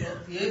Janahe.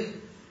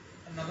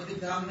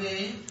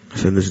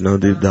 So in this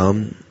Navadvip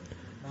Dham,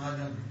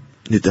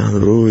 Nityananda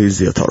Prabhu is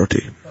the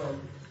authority.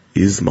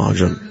 He is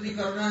Mahajan.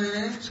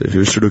 So if you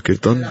wish to do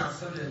kirtan,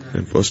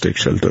 then first take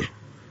shelter.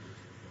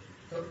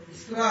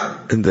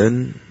 And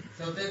then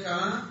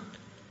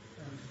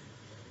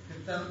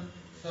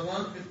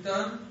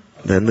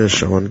there's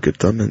Shravan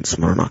Kirtan and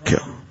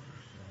Smaranakya.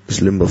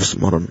 This limb of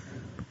Smaran,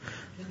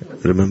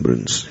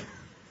 remembrance.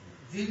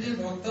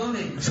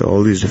 So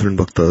all these different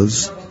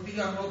bhaktas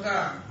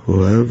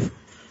who have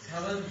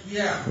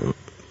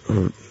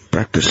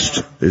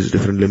practiced these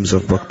different limbs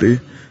of bhakti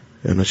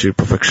and achieved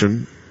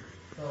perfection.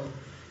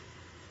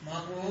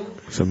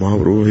 So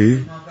Mahaprabhu,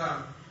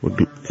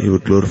 he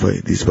would glorify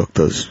these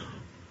bhaktas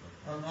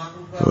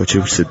who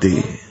achieved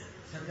Siddhi.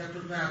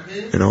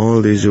 And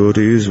all these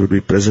devotees would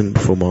be present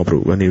before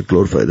Mahaprabhu when he would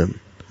glorify them.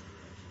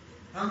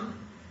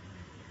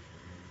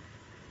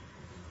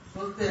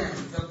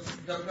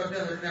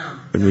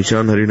 When we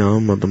chant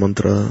Harinam, the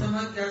mantra,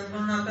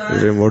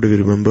 what do we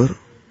remember?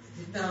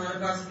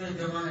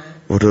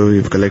 Whatever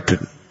we've collected,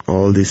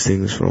 all these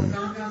things from.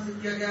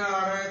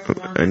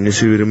 And you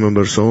see, we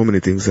remember so many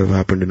things that have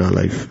happened in our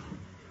life.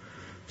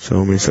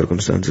 So many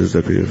circumstances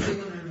that we have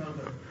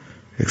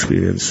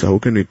experienced. So how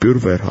can we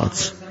purify our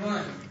hearts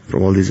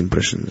from all these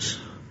impressions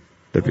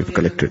that we've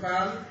collected?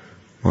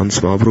 Once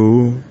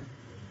Mahaprabhu,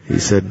 he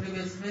said,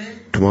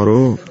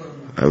 tomorrow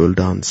I will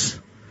dance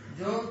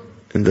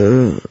in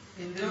the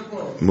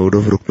mode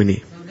of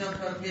Rukmini.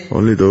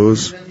 Only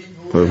those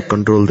who have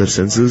controlled their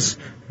senses,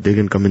 they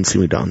can come and see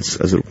me dance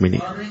as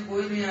Rukmini.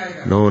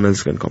 No one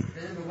else can come.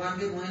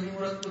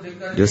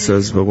 Just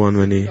as Bhagavan,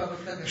 when he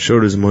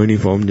showed his Mohini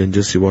form, then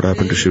just see what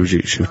happened to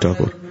Shivji, Shiv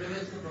Thakur.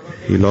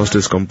 He lost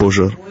his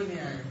composure.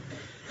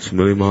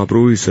 Similarly,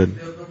 Mahaprabhu, he said,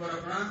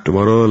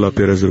 tomorrow I'll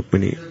appear as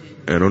Rukmini,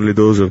 and only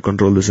those who have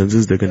controlled the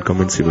senses, they can come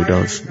and see me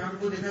dance.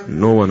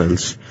 No one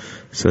else.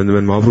 So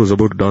when Mahaprabhu was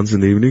about to dance in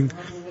the evening,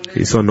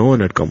 he saw no one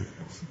had come.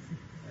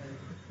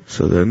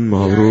 So then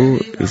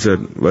Mahaprabhu, he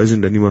said, why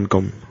isn't anyone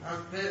come?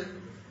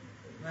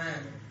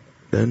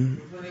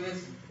 Then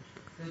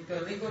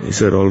he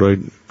said, alright,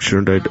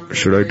 should I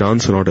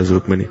dance or not as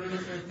Rukmini?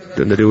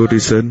 Then the devotee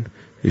said,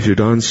 if you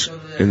dance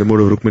in the mode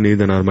of Rukmini,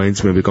 then our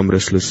minds may become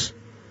restless.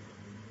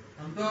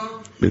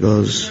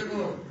 Because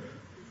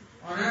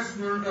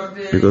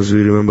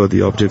we remember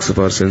the objects of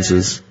our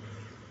senses.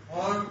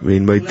 We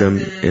invite them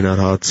in our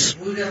hearts.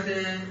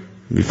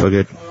 We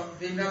forget.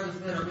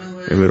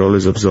 And we're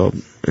always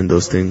absorbed in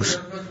those things.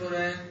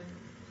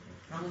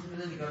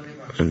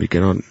 And we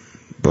cannot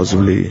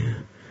possibly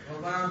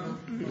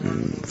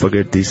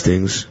forget these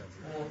things.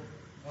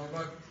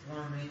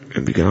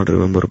 And we cannot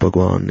remember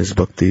Bhagavan, His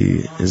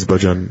Bhakti, His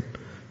Bhajan.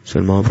 So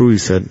in Mahaprabhu, he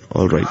said,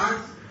 alright.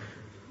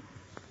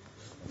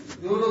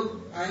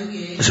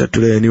 He said,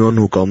 today anyone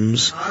who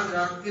comes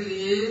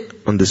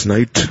on this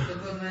night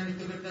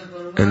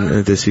and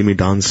if they see me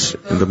dance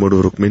in the mode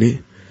of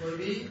Rukmini,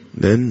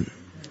 then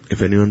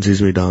if anyone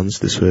sees me dance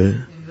this way,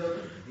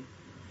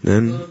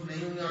 then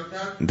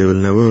they will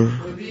never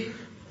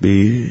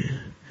be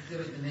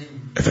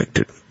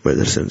affected by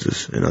their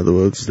senses. In other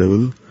words, they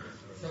will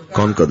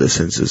conquer their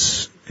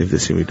senses if they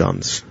see me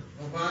dance.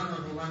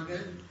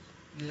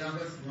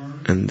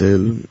 And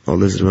they'll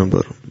always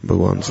remember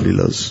Bhagavan's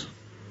Leelas.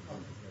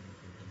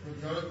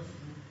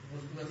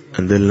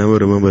 And they'll never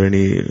remember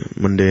any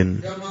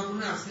mundane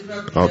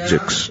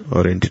objects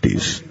or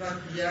entities.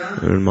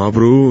 When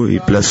Mahaprabhu, he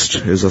blessed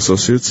his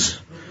associates.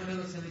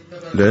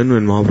 Then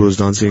when Mahaprabhu was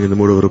dancing in the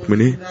mood of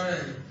Rukmini,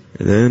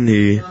 then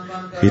he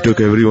took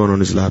everyone on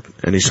his lap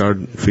and he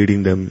started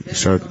feeding them.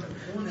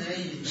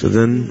 So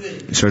then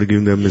he started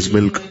giving them his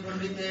milk.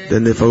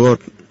 Then they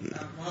forgot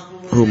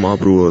who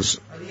Mahaprabhu was.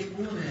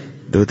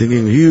 They were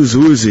thinking,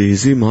 who is he?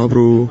 Is he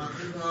Mahaprabhu?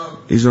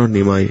 He's not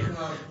Nimai.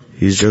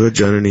 He's Jagat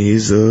Janani.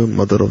 He's the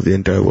mother of the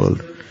entire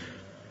world.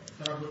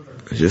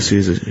 Just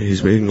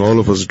he's making all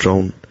of us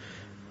drown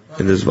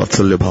in this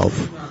Vatsalya Bhav.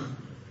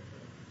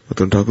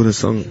 Bhaktivinoda Thakur has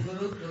sung,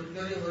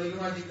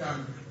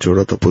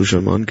 Chodata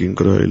Purushaman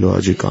Kinkara Ilo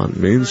Ajikan,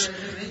 means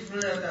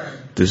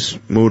this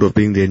mood of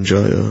being the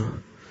enjoyer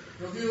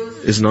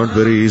is not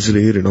very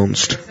easily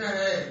renounced.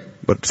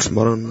 But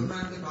Smaran,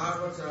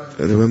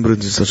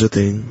 remembrance is such a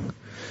thing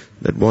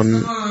that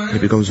one, he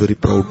becomes very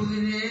proud.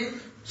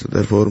 So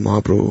therefore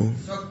Mahaprabhu,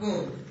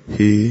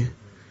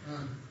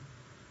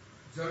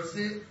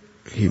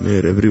 he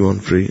made everyone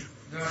free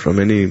from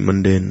any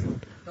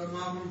mundane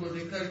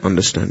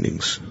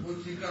understandings,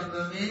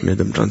 made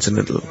them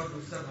transcendental.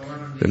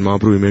 Then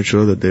Mahaprabhu made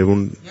sure that they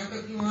won't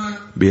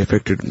be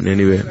affected in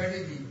any way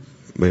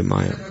by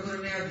Maya.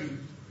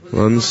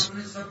 Once,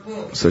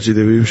 Sachi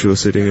Devi, she was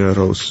sitting in her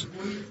house.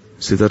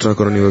 Sita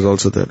Chakarani was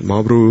also there.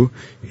 Mahaprabhu,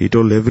 he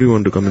told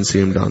everyone to come and see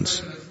him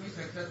dance.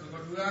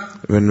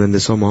 When they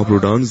saw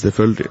Mahaprabhu dance, they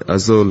felt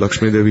as though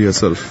Lakshmi Devi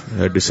herself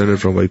had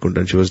descended from Vaikuntha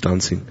and she was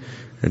dancing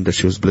and that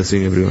she was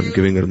blessing everyone,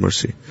 giving her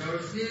mercy.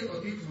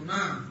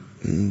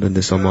 When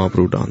they saw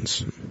Mahaprabhu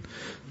dance.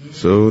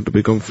 So to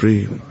become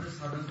free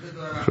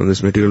from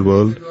this material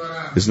world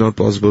is not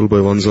possible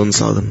by one's own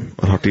sadhana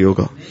or hatha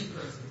yoga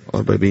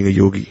or by being a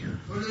yogi.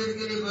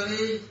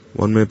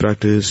 One may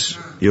practice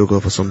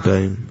yoga for some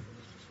time.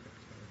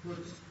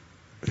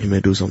 He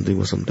may do something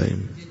for some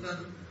time.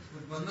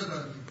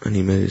 And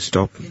he may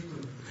stop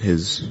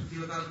his,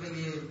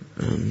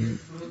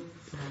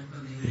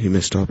 he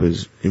may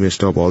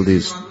stop all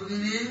these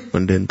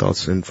mundane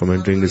thoughts from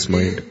entering his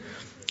mind.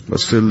 But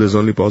still this is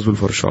only possible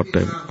for a short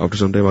time. After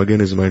some time again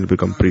his mind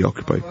become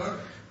preoccupied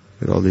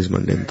with all these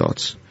mundane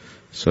thoughts.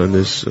 So in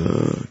this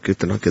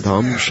Kirtanakya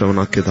Dham,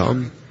 Shravanakya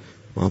Dham,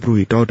 Mahaprabhu,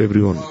 he taught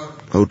everyone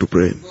how to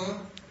pray.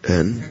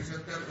 And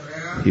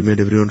he made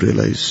everyone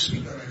realize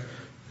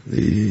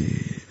the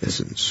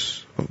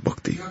essence of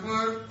bhakti.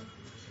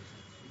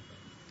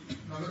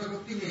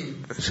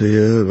 So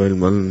here,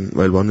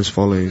 while one is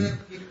following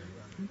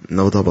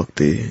Navadha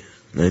Bhakti,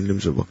 9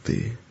 limbs of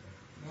bhakti,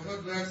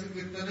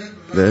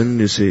 then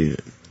you see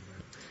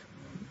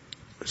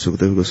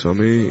Sukadeva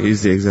Goswami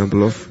is the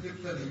example of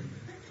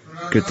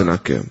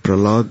Kirtanakya.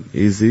 Prahlad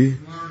is the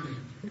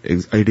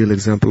ideal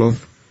example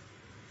of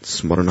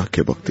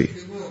Smaranakya Bhakti.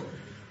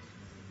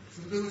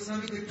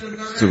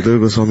 Sukadeva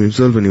Goswami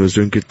himself, when he was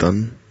doing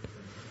Kirtan,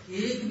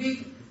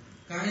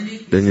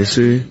 then you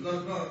see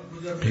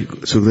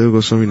Sukadeva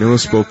Goswami never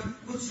spoke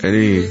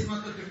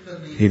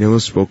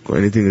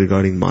anything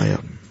regarding Maya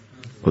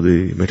or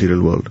the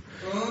material world.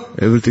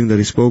 Everything that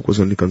he spoke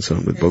was only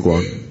concerned with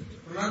Bhagwan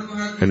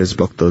and his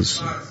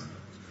bhaktas.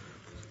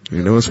 He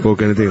never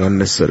spoke anything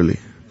unnecessarily.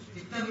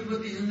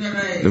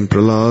 Then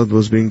Prahlad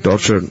was being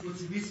tortured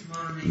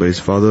by his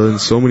father in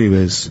so many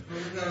ways.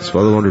 His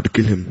father wanted to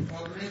kill him.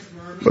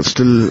 But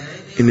still,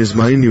 in his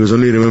mind, he was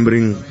only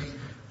remembering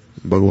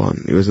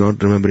Bhagwan. He was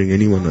not remembering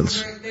anyone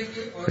else.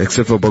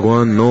 Except for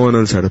Bhagwan, no one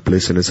else had a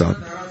place in his heart.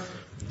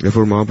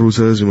 Therefore, Mahaprabhu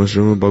says, you must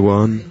remember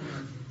Bhagwan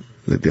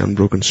like the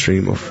unbroken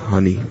stream of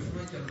honey.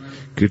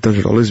 Kirtan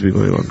should always be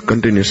going on,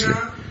 continuously,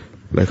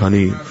 like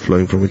honey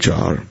flowing from a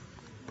jar.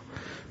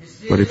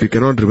 But if we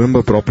cannot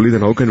remember properly,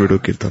 then how can we do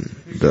Kirtan?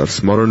 The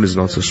smaran is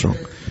not so strong.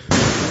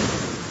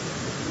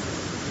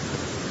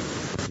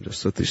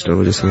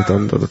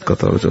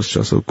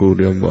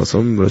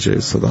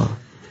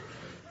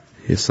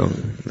 He sung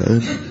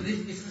that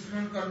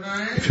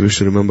if you wish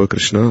to remember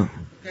Krishna,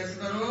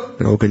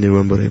 then how can you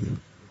remember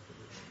him?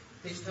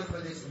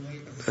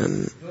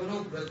 And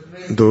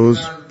those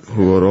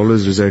who are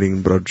always residing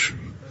in Braj,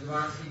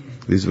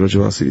 these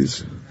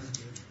Brajvasis,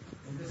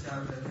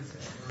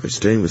 by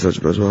staying with such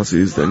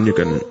Brajvasis, then you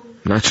can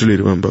naturally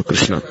remember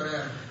Krishna.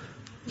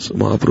 So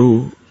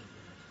Mahaprabhu,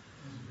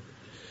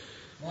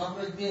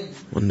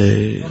 one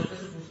day,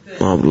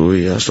 Mahaprabhu,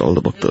 he asked all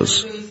the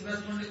bhaktas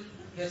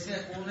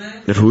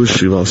that who is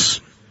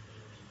Srivas?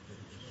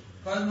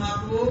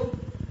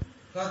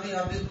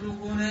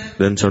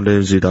 Then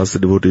sometimes he'd ask the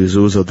devotees,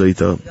 who is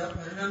Advaita?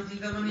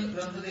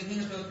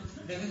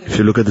 If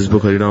you look at this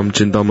book, Harinam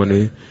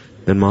Chintamani,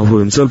 then Mahaprabhu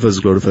himself has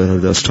glorified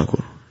Haridas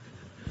Thakur.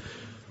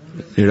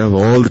 He'd have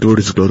all the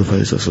devotees glorify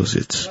his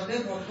associates.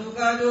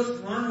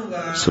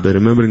 So by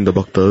remembering the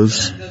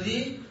bhaktas,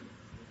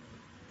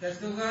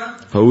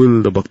 how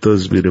will the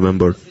bhaktas be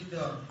remembered?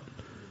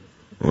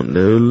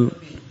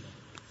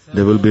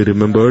 They will be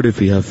remembered if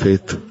we have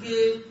faith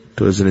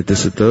towards the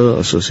Nityasiddha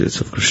associates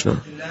of Krishna.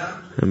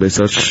 And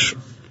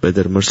by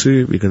their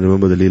mercy, we can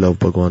remember the Leela of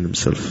Bhagwan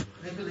himself.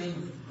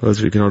 Else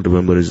we cannot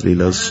remember his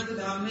Leelas.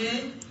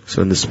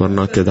 So in the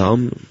Smaranakya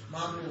Dham,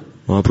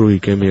 Mahaprabhu, he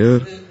came here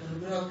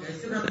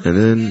and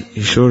then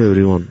he showed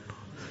everyone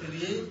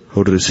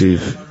how to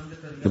receive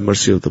the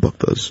mercy of the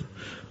bhaktas.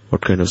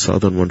 What kind of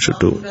sadhana one should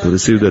do to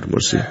receive that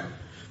mercy.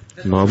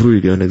 Mahaprabhu,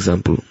 he gave an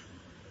example.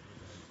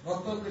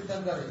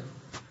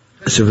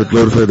 So if we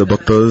glorify the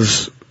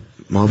bhaktas,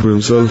 Mahaprabhu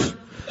himself,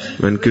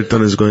 when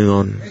kirtan is going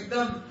on,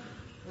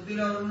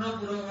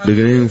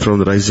 beginning from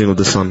the rising of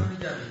the sun,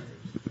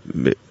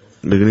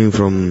 beginning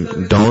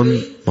from dawn,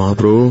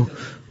 Mahaprabhu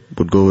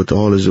would go with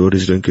all his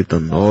devotees doing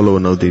kirtan all over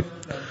Navdeep.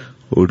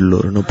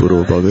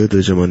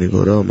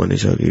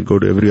 He'd go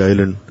to every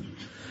island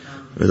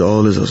with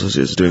all his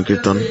associates doing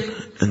kirtan,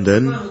 and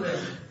then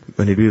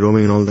when he'd be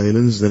roaming in all the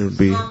islands, then it would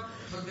be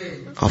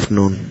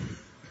afternoon,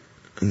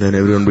 and then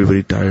everyone would be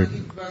very tired.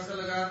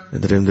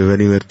 At the time they were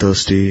very, very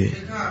thirsty,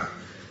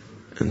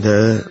 and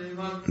there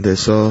they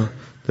saw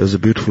there was a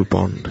beautiful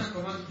pond.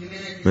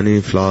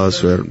 Many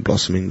flowers were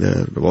blossoming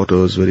there. The water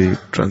was very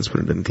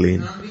transparent and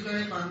clean.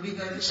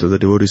 So the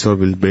devotees all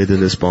will bathe in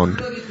this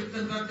pond.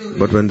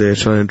 But when they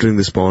started entering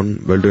this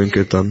pond while doing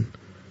kirtan,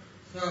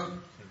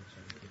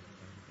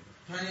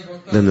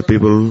 then the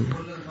people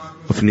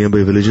of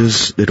nearby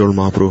villages, they told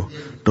Mahaprabhu,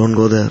 don't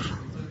go there.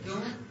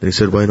 Then he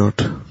said, why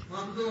not?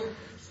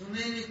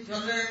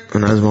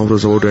 And as Mahaprabhu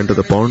was about to enter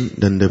the pond,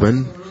 then they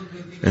went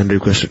and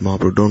requested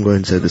Mahaprabhu, don't go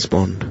inside this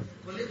pond.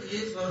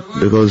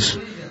 Because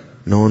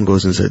no one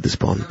goes inside this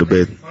pond to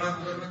bathe.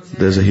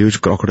 There's a huge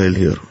crocodile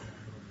here.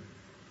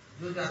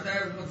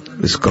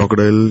 This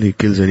crocodile, he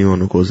kills anyone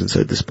who goes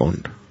inside this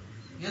pond.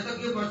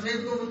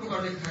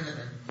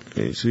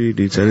 You see, it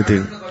eats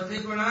anything.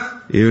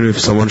 Even if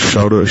someone's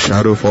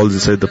shadow falls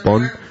inside the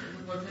pond,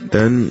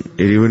 then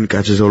it even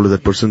catches hold of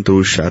that person through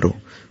his shadow.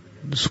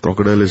 This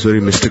crocodile is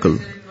very mystical.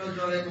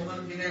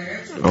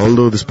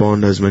 Although this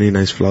pond has many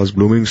nice flowers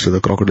blooming, so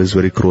the crocodile is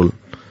very cruel.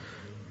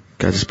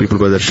 Catches people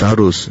by their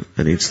shadows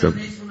and eats them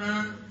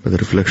by the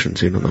reflection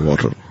seen on the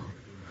water.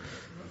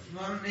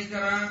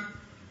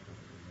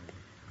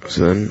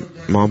 So then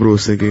Mahaprabhu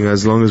was thinking,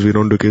 as long as we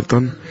don't do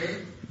kirtan,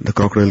 the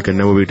crocodile can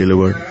never be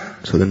delivered.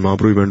 So then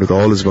Mahaprabhu went with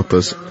all his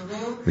bhaktas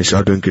and he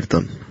started doing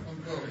kirtan.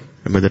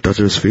 And by the touch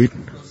of his feet,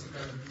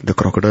 the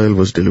crocodile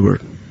was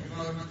delivered.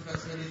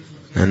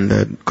 And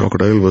that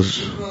crocodile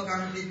was,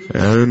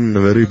 and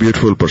a very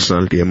beautiful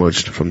personality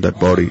emerged from that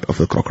body of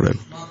the crocodile.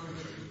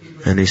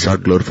 And he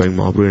started glorifying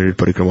Mahaprabhu and did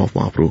parikrama of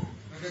Mahaprabhu.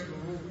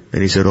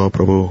 And he said, oh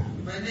Prabhu,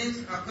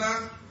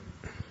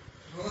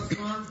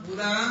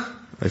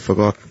 I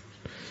forgot.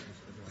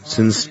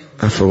 Since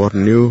I've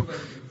forgotten you,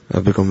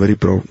 I've become very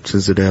proud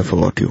since the day I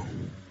forgot you.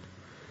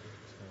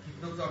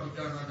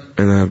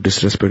 And I have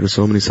disrespected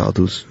so many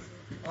sadhus,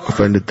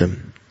 offended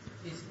them.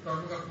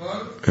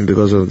 And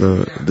because of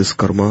this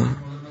karma,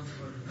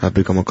 I've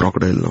become a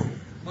crocodile now.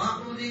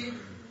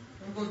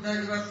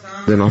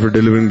 Then after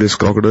delivering this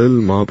crocodile,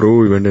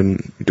 Mahaprabhu, he went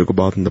and he took a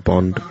bath in the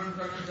pond.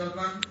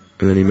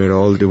 And then he made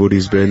all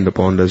devotees bathe in the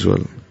pond as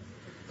well.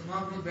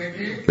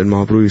 Then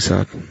Mahaprabhu, he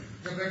sat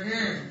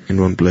in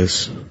one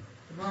place.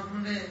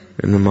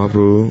 And then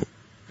Mahaprabhu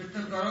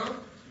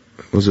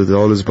was with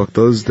all his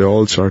bhaktas, they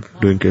all started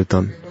doing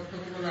kirtan.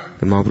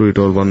 Then Mahaprabhu, he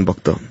told one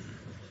bhakta.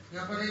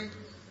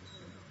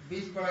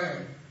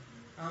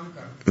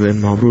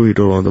 Then Mahaprabhu, he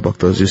told one of the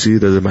bhaktas, you see,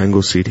 there's a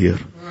mango seed here.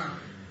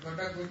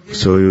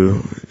 So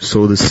you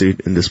sow the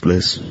seed in this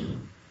place.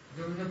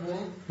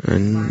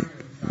 And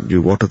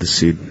you water the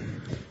seed.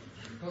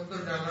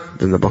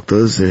 Then the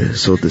bhaktas, they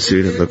sowed the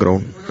seed in the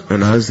ground.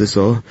 And as they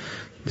saw,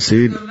 the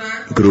seed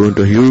grew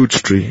into a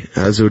huge tree.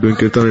 As they were doing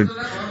kirtan,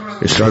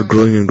 it started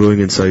growing and growing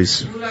in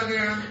size.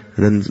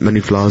 And then many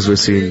flowers were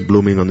seen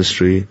blooming on this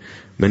tree.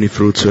 Many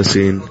fruits were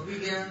seen.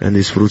 And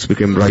these fruits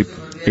became ripe.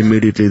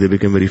 Immediately they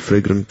became very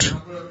fragrant.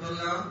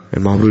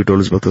 And Mahaprabhu told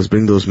his bhaktas,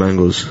 bring those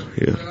mangoes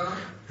here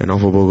and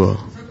offer bhoga.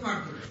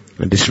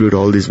 And distribute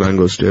all these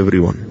mangoes to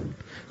everyone.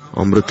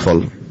 Amrit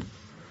Phal.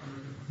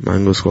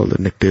 Mangoes called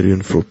the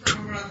nectarian fruit.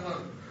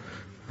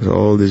 So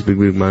all these big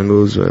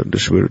mangoes were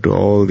distributed to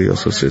all the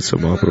associates of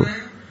Mahaprabhu.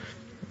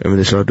 And when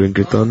they started doing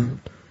kirtan,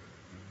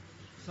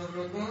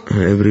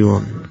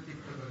 everyone,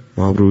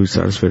 Mahaprabhu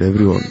satisfied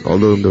everyone.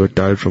 Although they were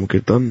tired from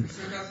kirtan,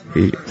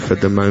 he fed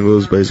them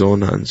mangoes by his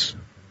own hands.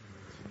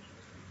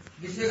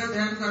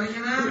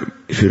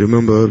 If you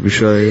remember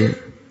Vishaya,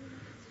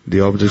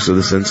 the objects of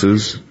the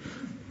senses,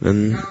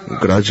 then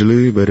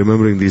gradually, by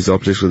remembering these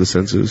objects of the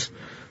senses,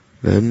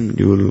 then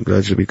you will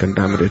gradually be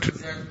contaminated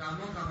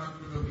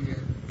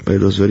by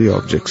those very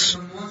objects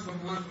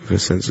of your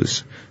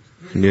senses.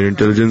 And your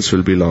intelligence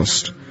will be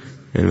lost.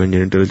 And when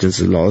your intelligence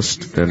is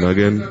lost, then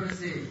again,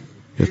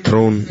 you're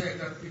thrown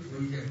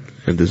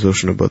in this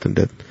ocean of birth and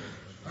death.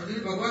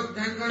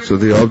 So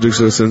the objects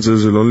of the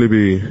senses will only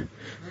be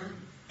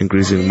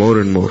increasing more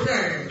and more,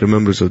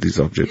 remembrance of these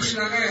objects.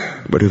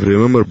 But if you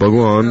remember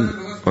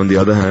Bhagavan, on the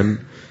other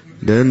hand,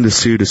 then the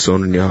seed is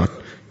sown in your heart.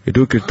 You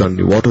do kirtan,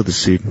 you water the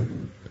seed.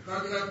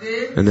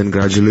 And then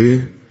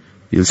gradually,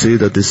 you'll see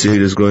that this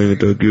seed is growing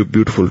into a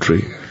beautiful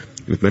tree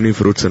with many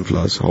fruits and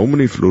flowers. How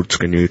many fruits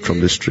can you eat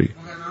from this tree?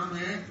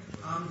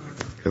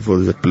 Therefore,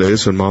 that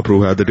place when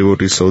Mahaprabhu had the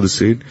devotees sow the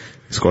seed,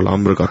 it's called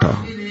Amrakatha.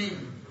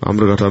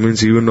 Amrakatha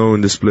means even now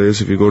in this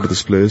place, if you go to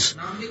this place,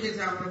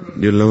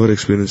 you'll never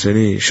experience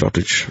any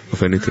shortage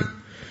of anything.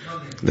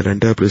 That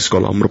entire place is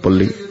called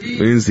Amrapalli,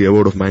 means the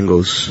abode of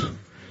mangoes.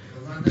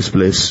 This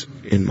place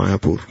in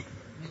Mayapur.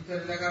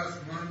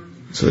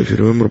 So if you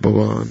remember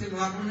Bhagavan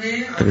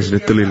and his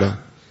Nitya-lila,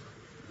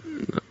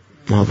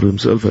 Mahaprabhu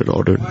himself had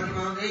ordered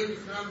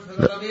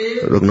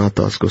Raghunath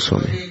Das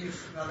Goswami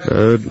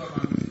that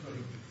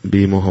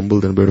be more humble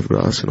than a blade of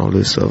grass and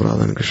always serve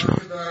Radha and Krishna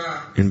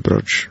in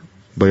Braj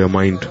by your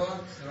mind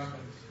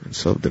and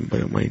serve them by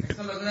your mind.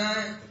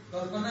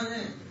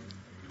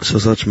 So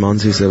such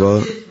Mansi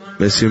Seva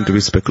may seem to be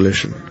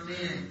speculation.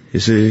 You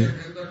see,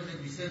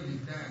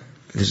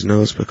 it's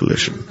never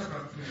speculation.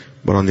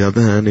 But on the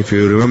other hand, if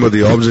you remember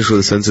the objects of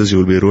the senses, you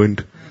will be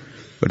ruined.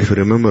 But if you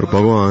remember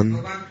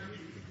Bhagavan,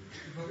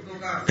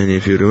 and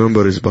if you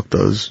remember his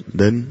bhaktas,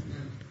 then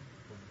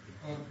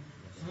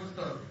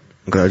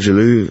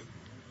gradually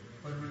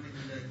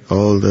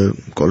all the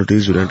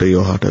qualities will enter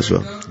your heart as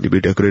well. You'll be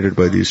decorated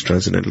by these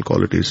transcendental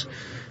qualities,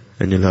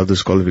 and you'll have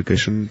this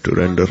qualification to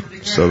render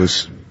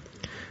service.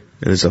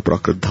 And it's a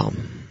Prakrit Dham.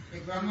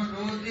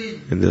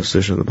 In the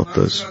association of the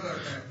bhaktas,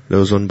 there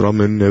was one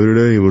Brahmin, every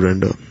day he would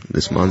render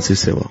this Mansi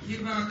Seva.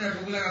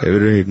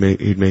 Every day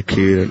he'd make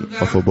kheer and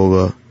offer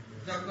bhoga.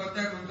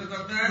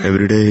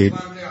 Every day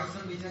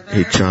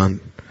he'd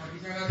chant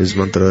his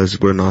mantras,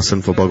 put an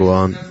asan for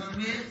Bhagavan.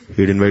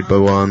 He'd invite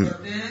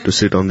Bhagavan to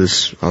sit on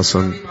this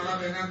asan.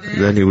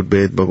 Then he would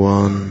bathe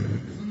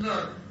Bhagavan.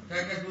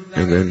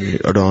 And then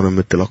he'd adorn him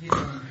with tilak.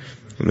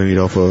 And then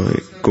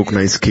he'd cook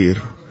nice kheer.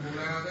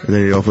 And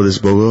then he'd offer this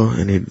bhoga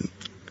and he'd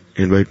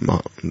invite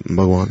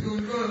Bhagavan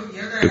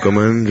to come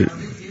and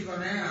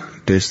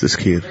taste this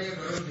kheer.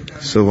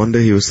 So one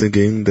day he was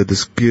thinking that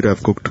this kheer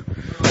I've cooked,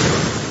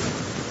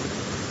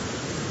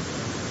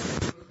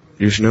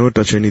 you should never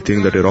touch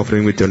anything that you're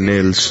offering with your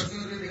nails.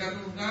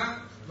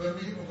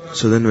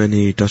 So then when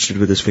he touched it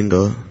with his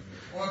finger,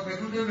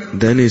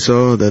 then he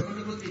saw that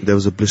there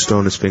was a blister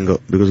on his finger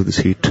because of this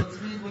heat.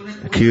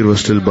 The kheer was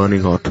still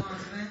burning hot.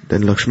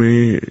 Then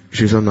Lakshmi,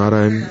 she saw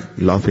Narayan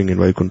laughing in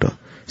Vaikuntha,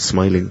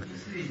 smiling.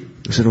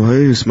 He said, why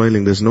are you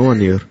smiling? There's no one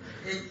here.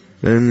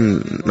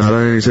 Then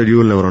Narayan, he said, you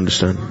will never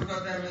understand.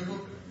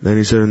 Then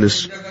he said, in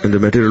the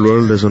material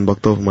world, there's one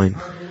bhakta of mine.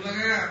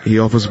 He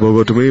offers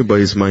bhoga to me by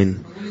his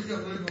mind.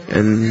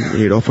 And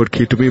he had offered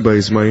kheer to me by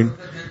his mind.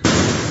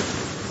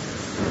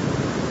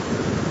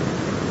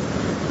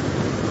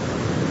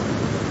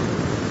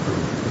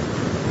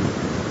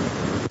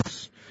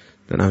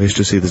 Then I wish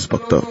to see this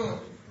bhakta.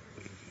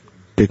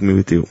 Take me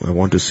with you. I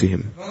want to see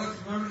him.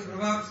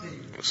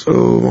 So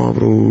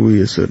Mahaprabhu,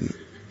 he said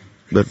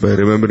that by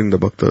remembering the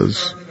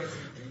bhaktas,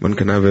 one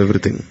can have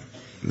everything.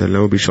 There will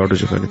never be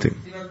shortage of anything.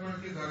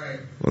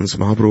 Once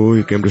Mahaprabhu,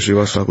 he came to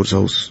Srivas Thakur's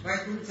house.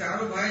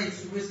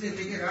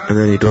 And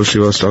then he told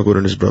Srivas Thakur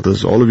and his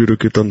brothers, all of you to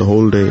kirtan the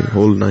whole day,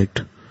 whole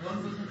night.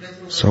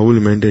 So how will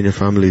you maintain your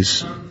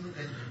families?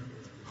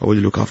 How will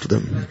you look after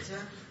them?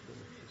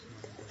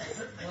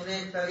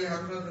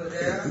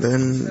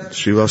 Then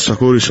Srivas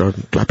Thakur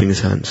started clapping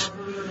his hands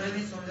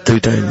 3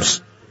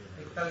 times.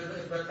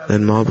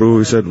 Then Mahaprabhu,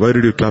 he said, why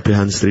did you clap your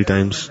hands 3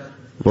 times?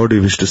 What do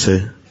you wish to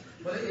say?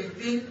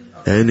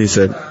 And he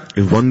said,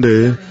 if one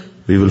day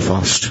we will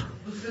fast,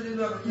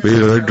 we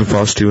will like to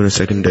fast even a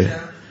second day.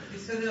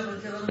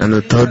 And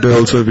the 3rd day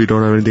also, if we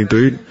don't have anything to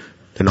eat,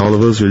 then all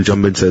of us will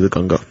jump inside the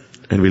Ganga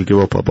and we'll give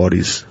up our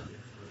bodies.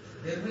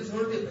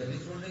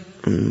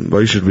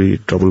 Why should we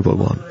trouble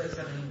Bhagavan?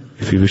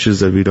 If he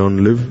wishes that we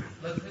don't live,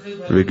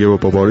 we give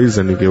up our bodies,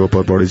 and we give up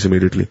our bodies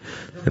immediately.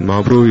 And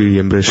Mahaprabhu, he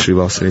embraced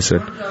Srivas and he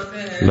said,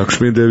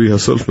 Lakshmi Devi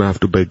herself may have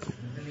to beg,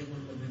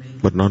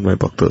 but not my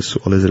bhaktas.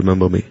 Always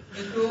remember me.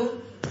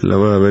 They'll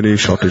never have any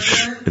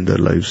shortage in their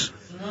lives.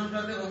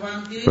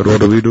 But what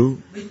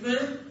do?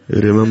 We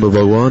remember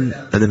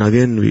Bhagavan, and then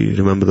again we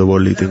remember the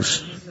worldly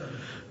things.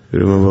 We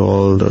remember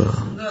all the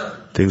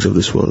things of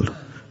this world.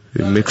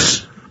 We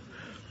mix.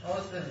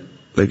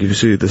 Like if you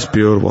see this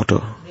pure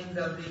water,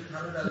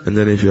 and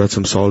then if you add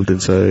some salt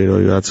inside,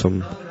 or you add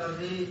some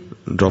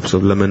drops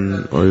of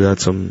lemon, or you add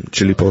some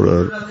chili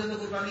powder,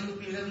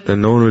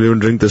 then no one will even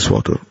drink this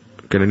water.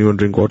 Can anyone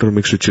drink water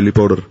mixed with chili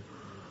powder?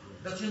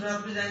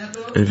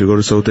 And if you go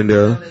to South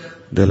India,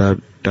 they'll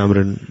have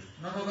tamarind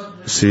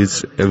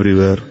seeds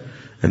everywhere,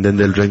 and then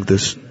they'll drink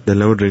this. They'll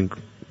never drink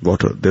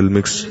water. They'll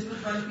mix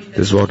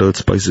this water with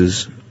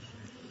spices.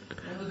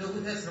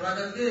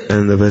 And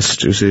in the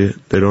West, you see,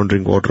 they don't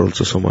drink water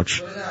also so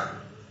much.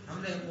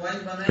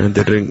 And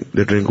they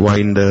drink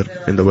wine there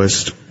in the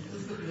West.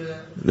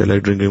 They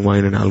like drinking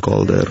wine and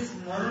alcohol there.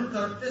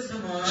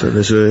 So in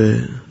this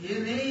way,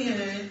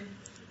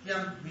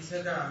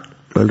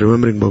 while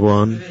remembering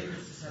Bhagavan,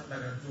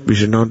 we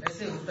should not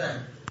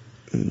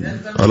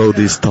allow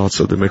these thoughts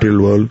of the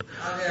material world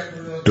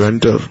to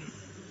enter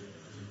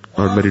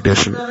our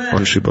meditation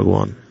on Sri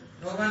Bhagavan.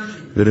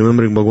 We're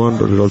remembering Bhagavan,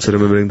 but we're also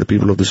remembering the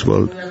people of this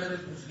world.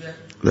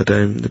 That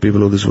time, the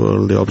people of this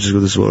world, the objects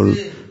of this world,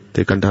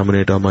 they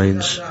contaminate our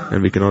minds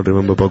and we cannot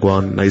remember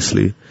Bhagwan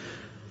nicely,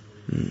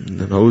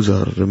 then how is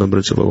our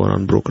remembrance of Bhagwan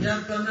unbroken?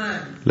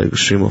 Like a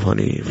stream of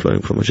honey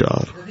flowing from a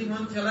jar.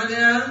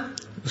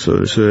 So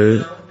this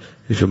way,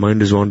 if your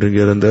mind is wandering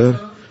here and there,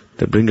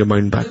 then bring your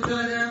mind back.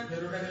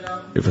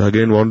 If it's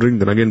again wandering,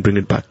 then again bring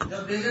it back.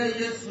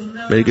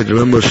 Make it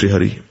remember Sri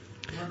Hari.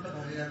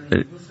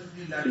 And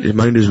your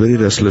mind is very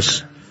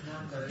restless.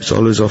 It's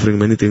always offering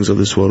many things of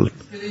this world.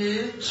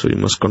 So you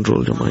must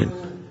control your mind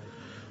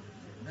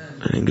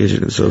and engage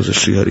it in service of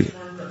Sri Hari.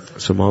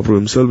 So Mahaprabhu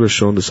himself has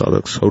shown the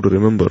sadhaks how to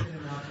remember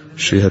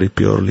Sri Hari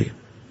purely.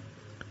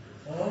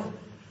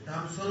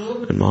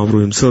 And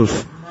Mahaprabhu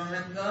himself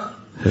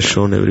has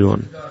shown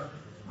everyone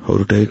how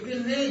to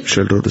take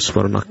shelter of the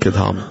Smaranakya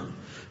Dham.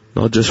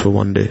 Not just for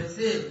one day,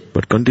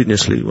 but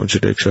continuously one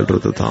should take shelter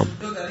of the Dham.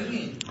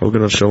 How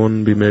can our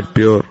Shravan be made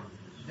pure?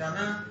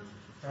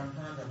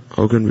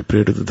 How can we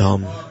pray to the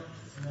Dham?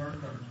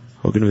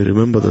 How can we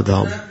remember the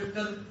Dham?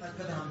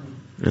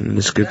 And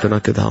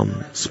Niskirtanakya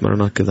Dham,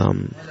 Smaranakya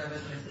Dham,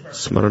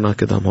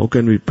 Smaranakya Dham, how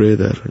can we pray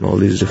there in all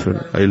these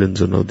different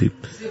islands of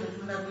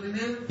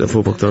Navdeep?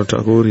 Therefore Bhaktivinoda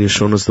Thakur, he has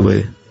shown us the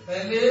way.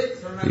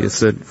 He has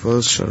said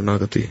first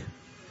Sharanagati,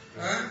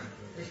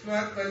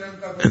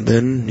 and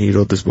then he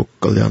wrote this book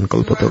Kalyan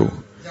Kalpataru,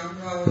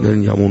 and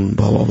then Yamun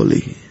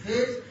Bhavavali,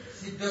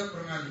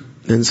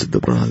 then Siddha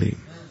Pranali.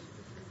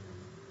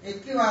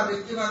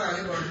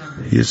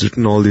 He has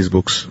written all these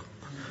books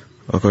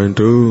according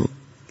to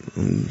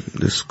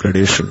this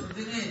gradation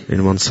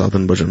in one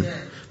sadhan bhajan.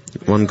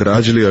 One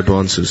gradually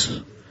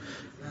advances.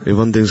 If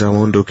one thinks I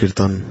want to do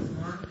kirtan,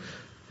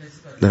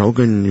 then how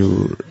can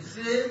you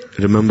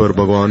remember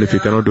Bhagavan if you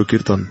cannot do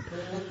kirtan?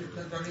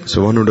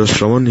 So one who does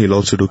Shravan, he'll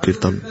also do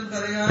kirtan.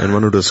 And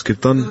one who does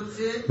kirtan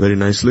very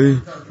nicely,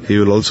 he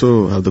will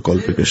also have the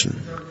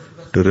qualification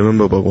to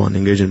remember Bhagavan,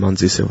 engage in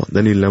Mansi Seva.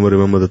 Then he'll never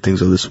remember the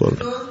things of this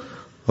world.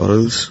 Or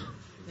else,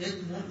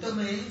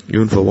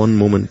 even for one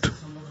moment,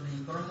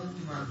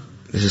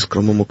 this is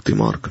Krama Mukti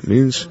Marg,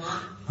 means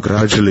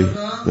gradually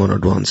one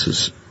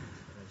advances.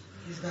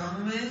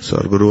 So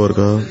our Guru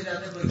Varga,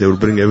 they would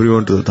bring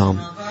everyone to the Dham.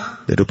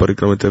 They do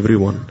parikrama with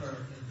everyone.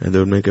 And they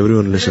would make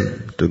everyone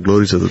listen to the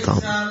glories of the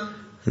Dham.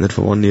 And then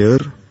for 1 year,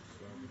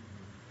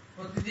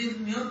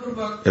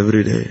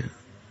 every day,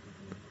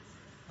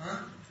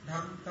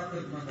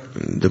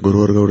 the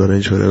Guru Varga would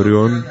arrange for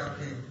everyone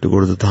to go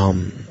to the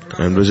Dham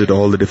and visit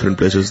all the different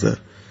places there.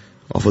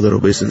 Offer their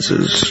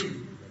obeisances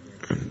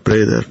and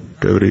pray there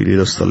to every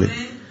Leela Sthali.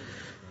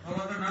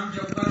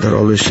 They're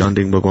always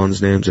chanting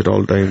Bhagwan's names at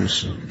all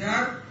times.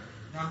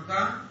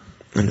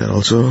 And they're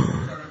also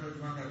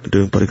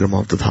doing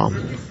parikrama of the Dham.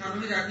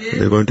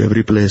 They're going to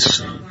every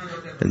place.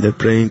 And they're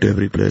praying to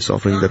every place,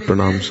 offering their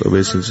pranams,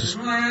 obeisances.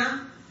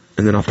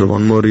 And then after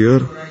 1 more year,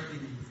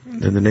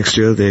 then the next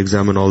year they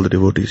examine all the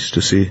devotees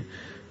to see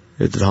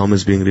if the Dham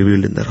is being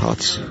revealed in their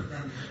hearts.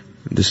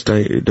 This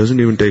time, it doesn't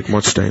even take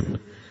much time.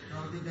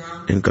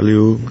 In Kali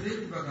Yuga,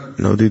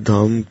 Navdeep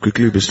Dham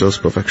quickly bestows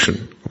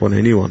perfection upon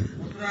anyone.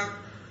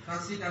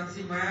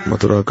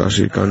 Mathura,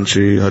 Kashi,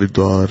 Kanchi,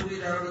 Haridwar,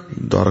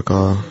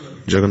 Dwarka,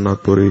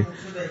 Jagannath Puri,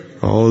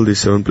 all these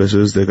 7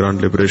 places they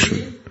grant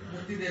liberation.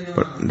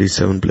 But these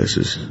 7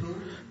 places.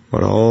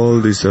 But all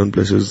these 7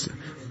 places,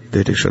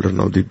 they take shelter of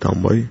Navdeep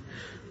Dham by.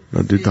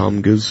 Navdeep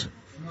Dham gives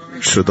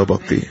Shruta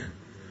Bhakti.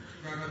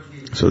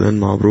 So then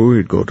Mahaprabhu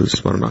would go to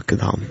Smaranakya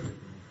Dham,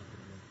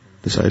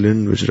 this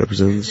island which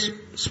represents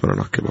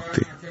Smaranakya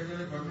Bhakti.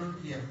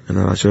 And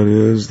our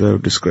Acharyas, they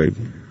have described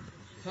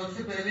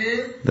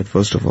that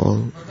first of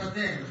all,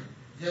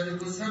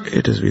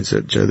 it has been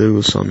said, Jayadeva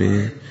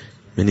Goswami,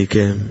 when he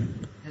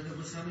came,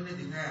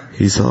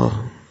 he saw,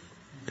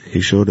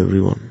 he showed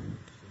everyone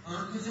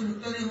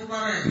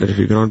that if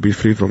you cannot be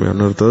free from your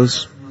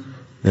anarthas,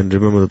 then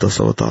remember the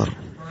 10 avatar.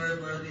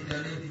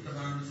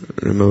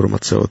 Remember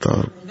Matsya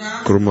avatar,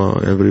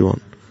 Kurma,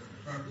 everyone.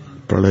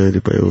 Pralaya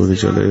Dipayodi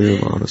Jale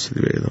Manasi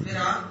Vedam.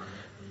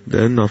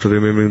 Then after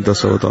remembering the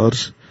 10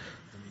 avatars,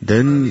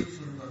 then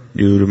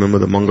you remember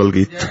the Mangal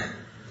Geet.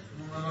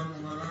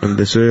 And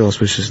this way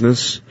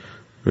auspiciousness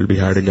will be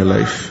had in your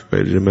life by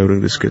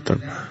remembering this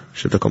Kirtan,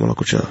 Shita Kamala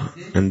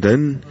Kucha. And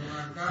then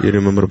you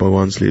remember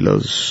Bhagwan's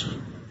Leelas.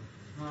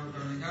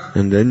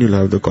 And then you'll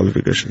have the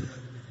qualification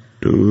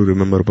to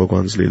remember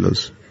Bhagwan's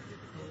Leelas.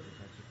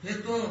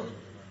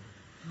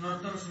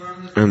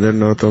 And then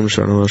Narottam,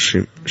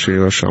 Srinivas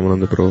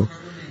Shyamananda Prabhu,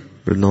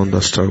 Vrindavan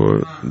Das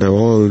Thakur, they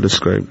all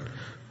described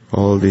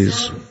all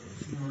these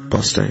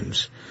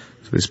pastimes.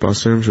 So these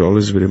pastimes should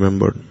always be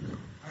remembered.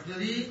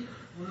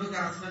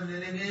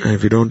 And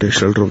if you don't take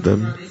shelter of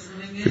them,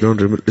 if you don't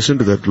listen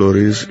to their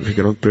glories, if you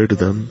cannot pray to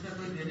them,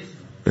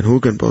 then who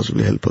can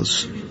possibly help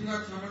us?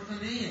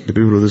 The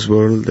people of this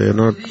world, they are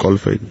not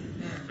qualified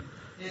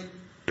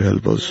to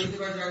help us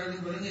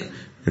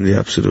in the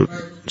absolute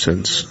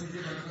sense.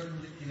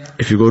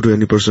 If you go to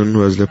any person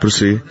who has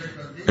leprosy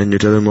and you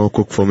tell him, oh,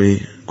 cook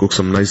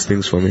some nice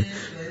things for me,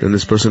 then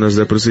this person has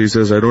leprosy, he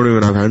says, I don't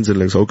even have hands and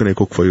legs, how can I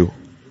cook for you?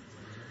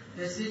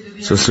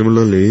 So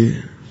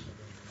similarly,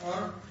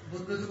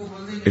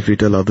 if we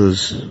tell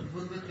others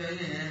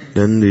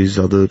Then these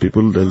other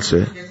people, they'll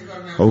say,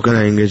 how can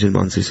I engage in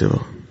Mansi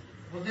Seva?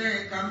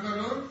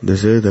 They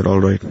say that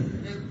alright.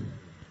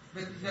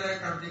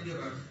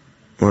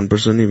 One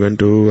person, he went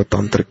to a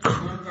tantric.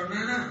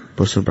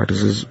 Person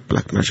practices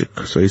black magic.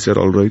 So he said,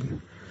 alright,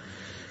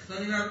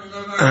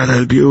 I'll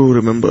help you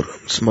remember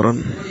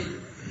Smaran.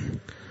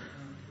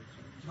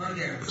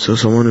 So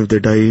someone, if they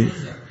die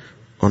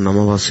on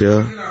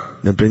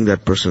Amavasya, then bring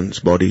that person's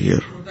body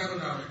here.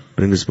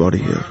 Bring his body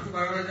here.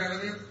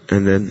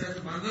 And then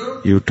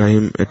you tie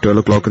him at 12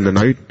 o'clock in the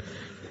night,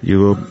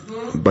 you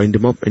bind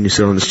him up and you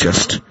sit on his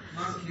chest.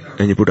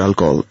 And you put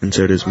alcohol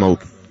inside his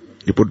mouth.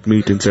 You put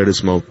meat inside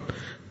his mouth.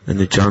 And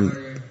you chant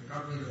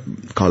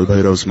Kal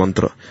Bhairav's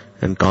mantra.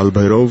 And Kal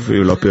Bhairav, he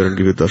will appear and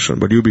give you darshan.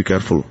 But you be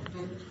careful.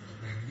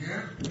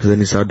 So then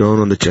he sat down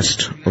on the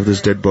chest of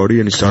this dead body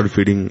and he started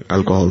feeding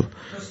alcohol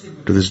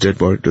to this dead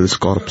body, to this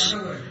corpse.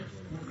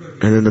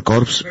 And then the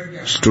corpse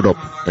stood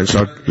up and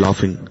started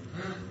laughing,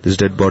 this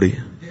dead body.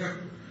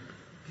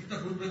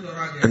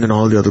 And then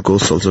all the other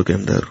ghosts also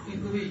came there.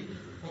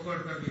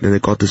 Then they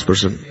caught this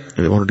person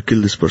and they wanted to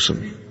kill this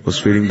person who was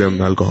feeding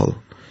them alcohol.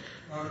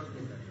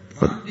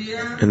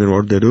 And then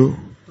what they do?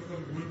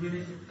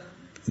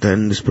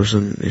 Then this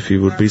person, if he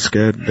would be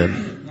scared,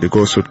 then the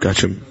ghost would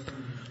catch him.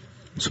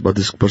 So, but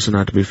this person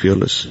had to be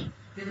fearless.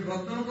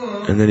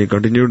 And then he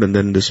continued, and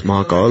then this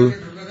Mahakal,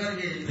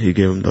 he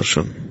gave him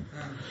darshan.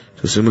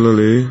 So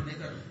similarly,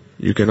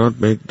 you cannot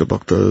make the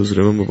bhaktas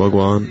remember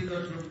Bhagwan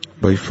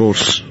by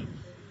force.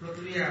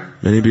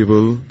 Many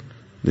people,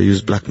 they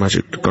use black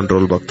magic to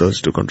control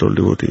bhaktas, to control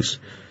devotees.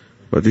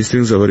 But these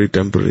things are very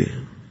temporary.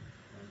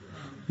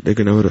 They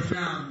can never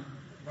affect.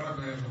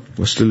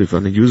 But still, if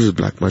one uses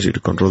black magic to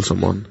control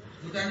someone,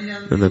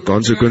 then the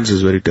consequence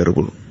is very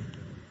terrible.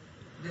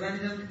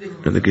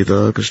 In the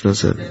Gita, Krishna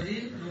said,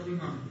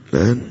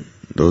 then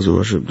those who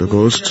worship the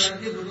ghosts,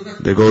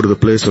 they go to the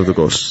place of the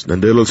ghosts. Then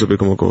they'll also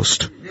become a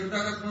ghost.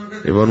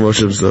 If one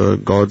worships the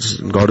gods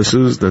and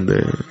goddesses, then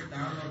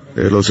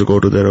they'll also go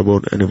to their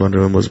abode. And if one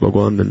remembers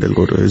Bhagwan, then they'll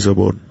go to his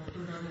abode.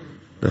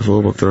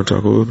 Therefore, Bhaktivinoda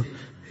Thakur,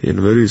 in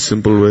a very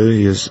simple way,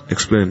 he has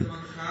explained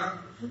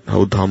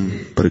how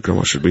Dham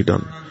Parikrama should be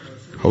done,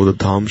 how the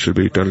Dham should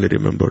be eternally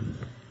remembered.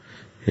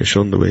 He has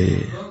shown the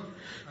way.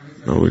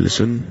 Now we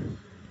listen.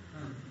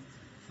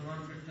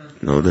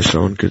 Now the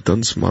Shravan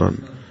Kirtan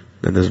Smaran.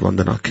 Then there's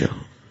Vandanakya,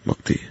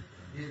 Bhakti.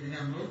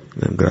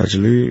 Then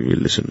gradually we'll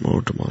listen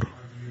more tomorrow.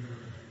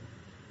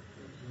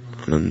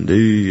 Anande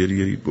Yari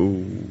Yari Bo.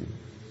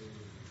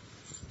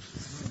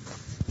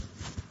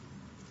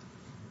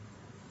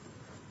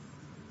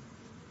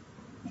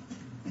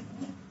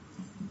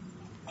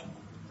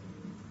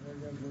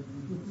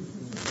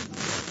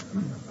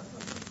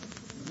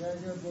 Jai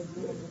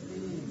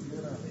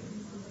Jai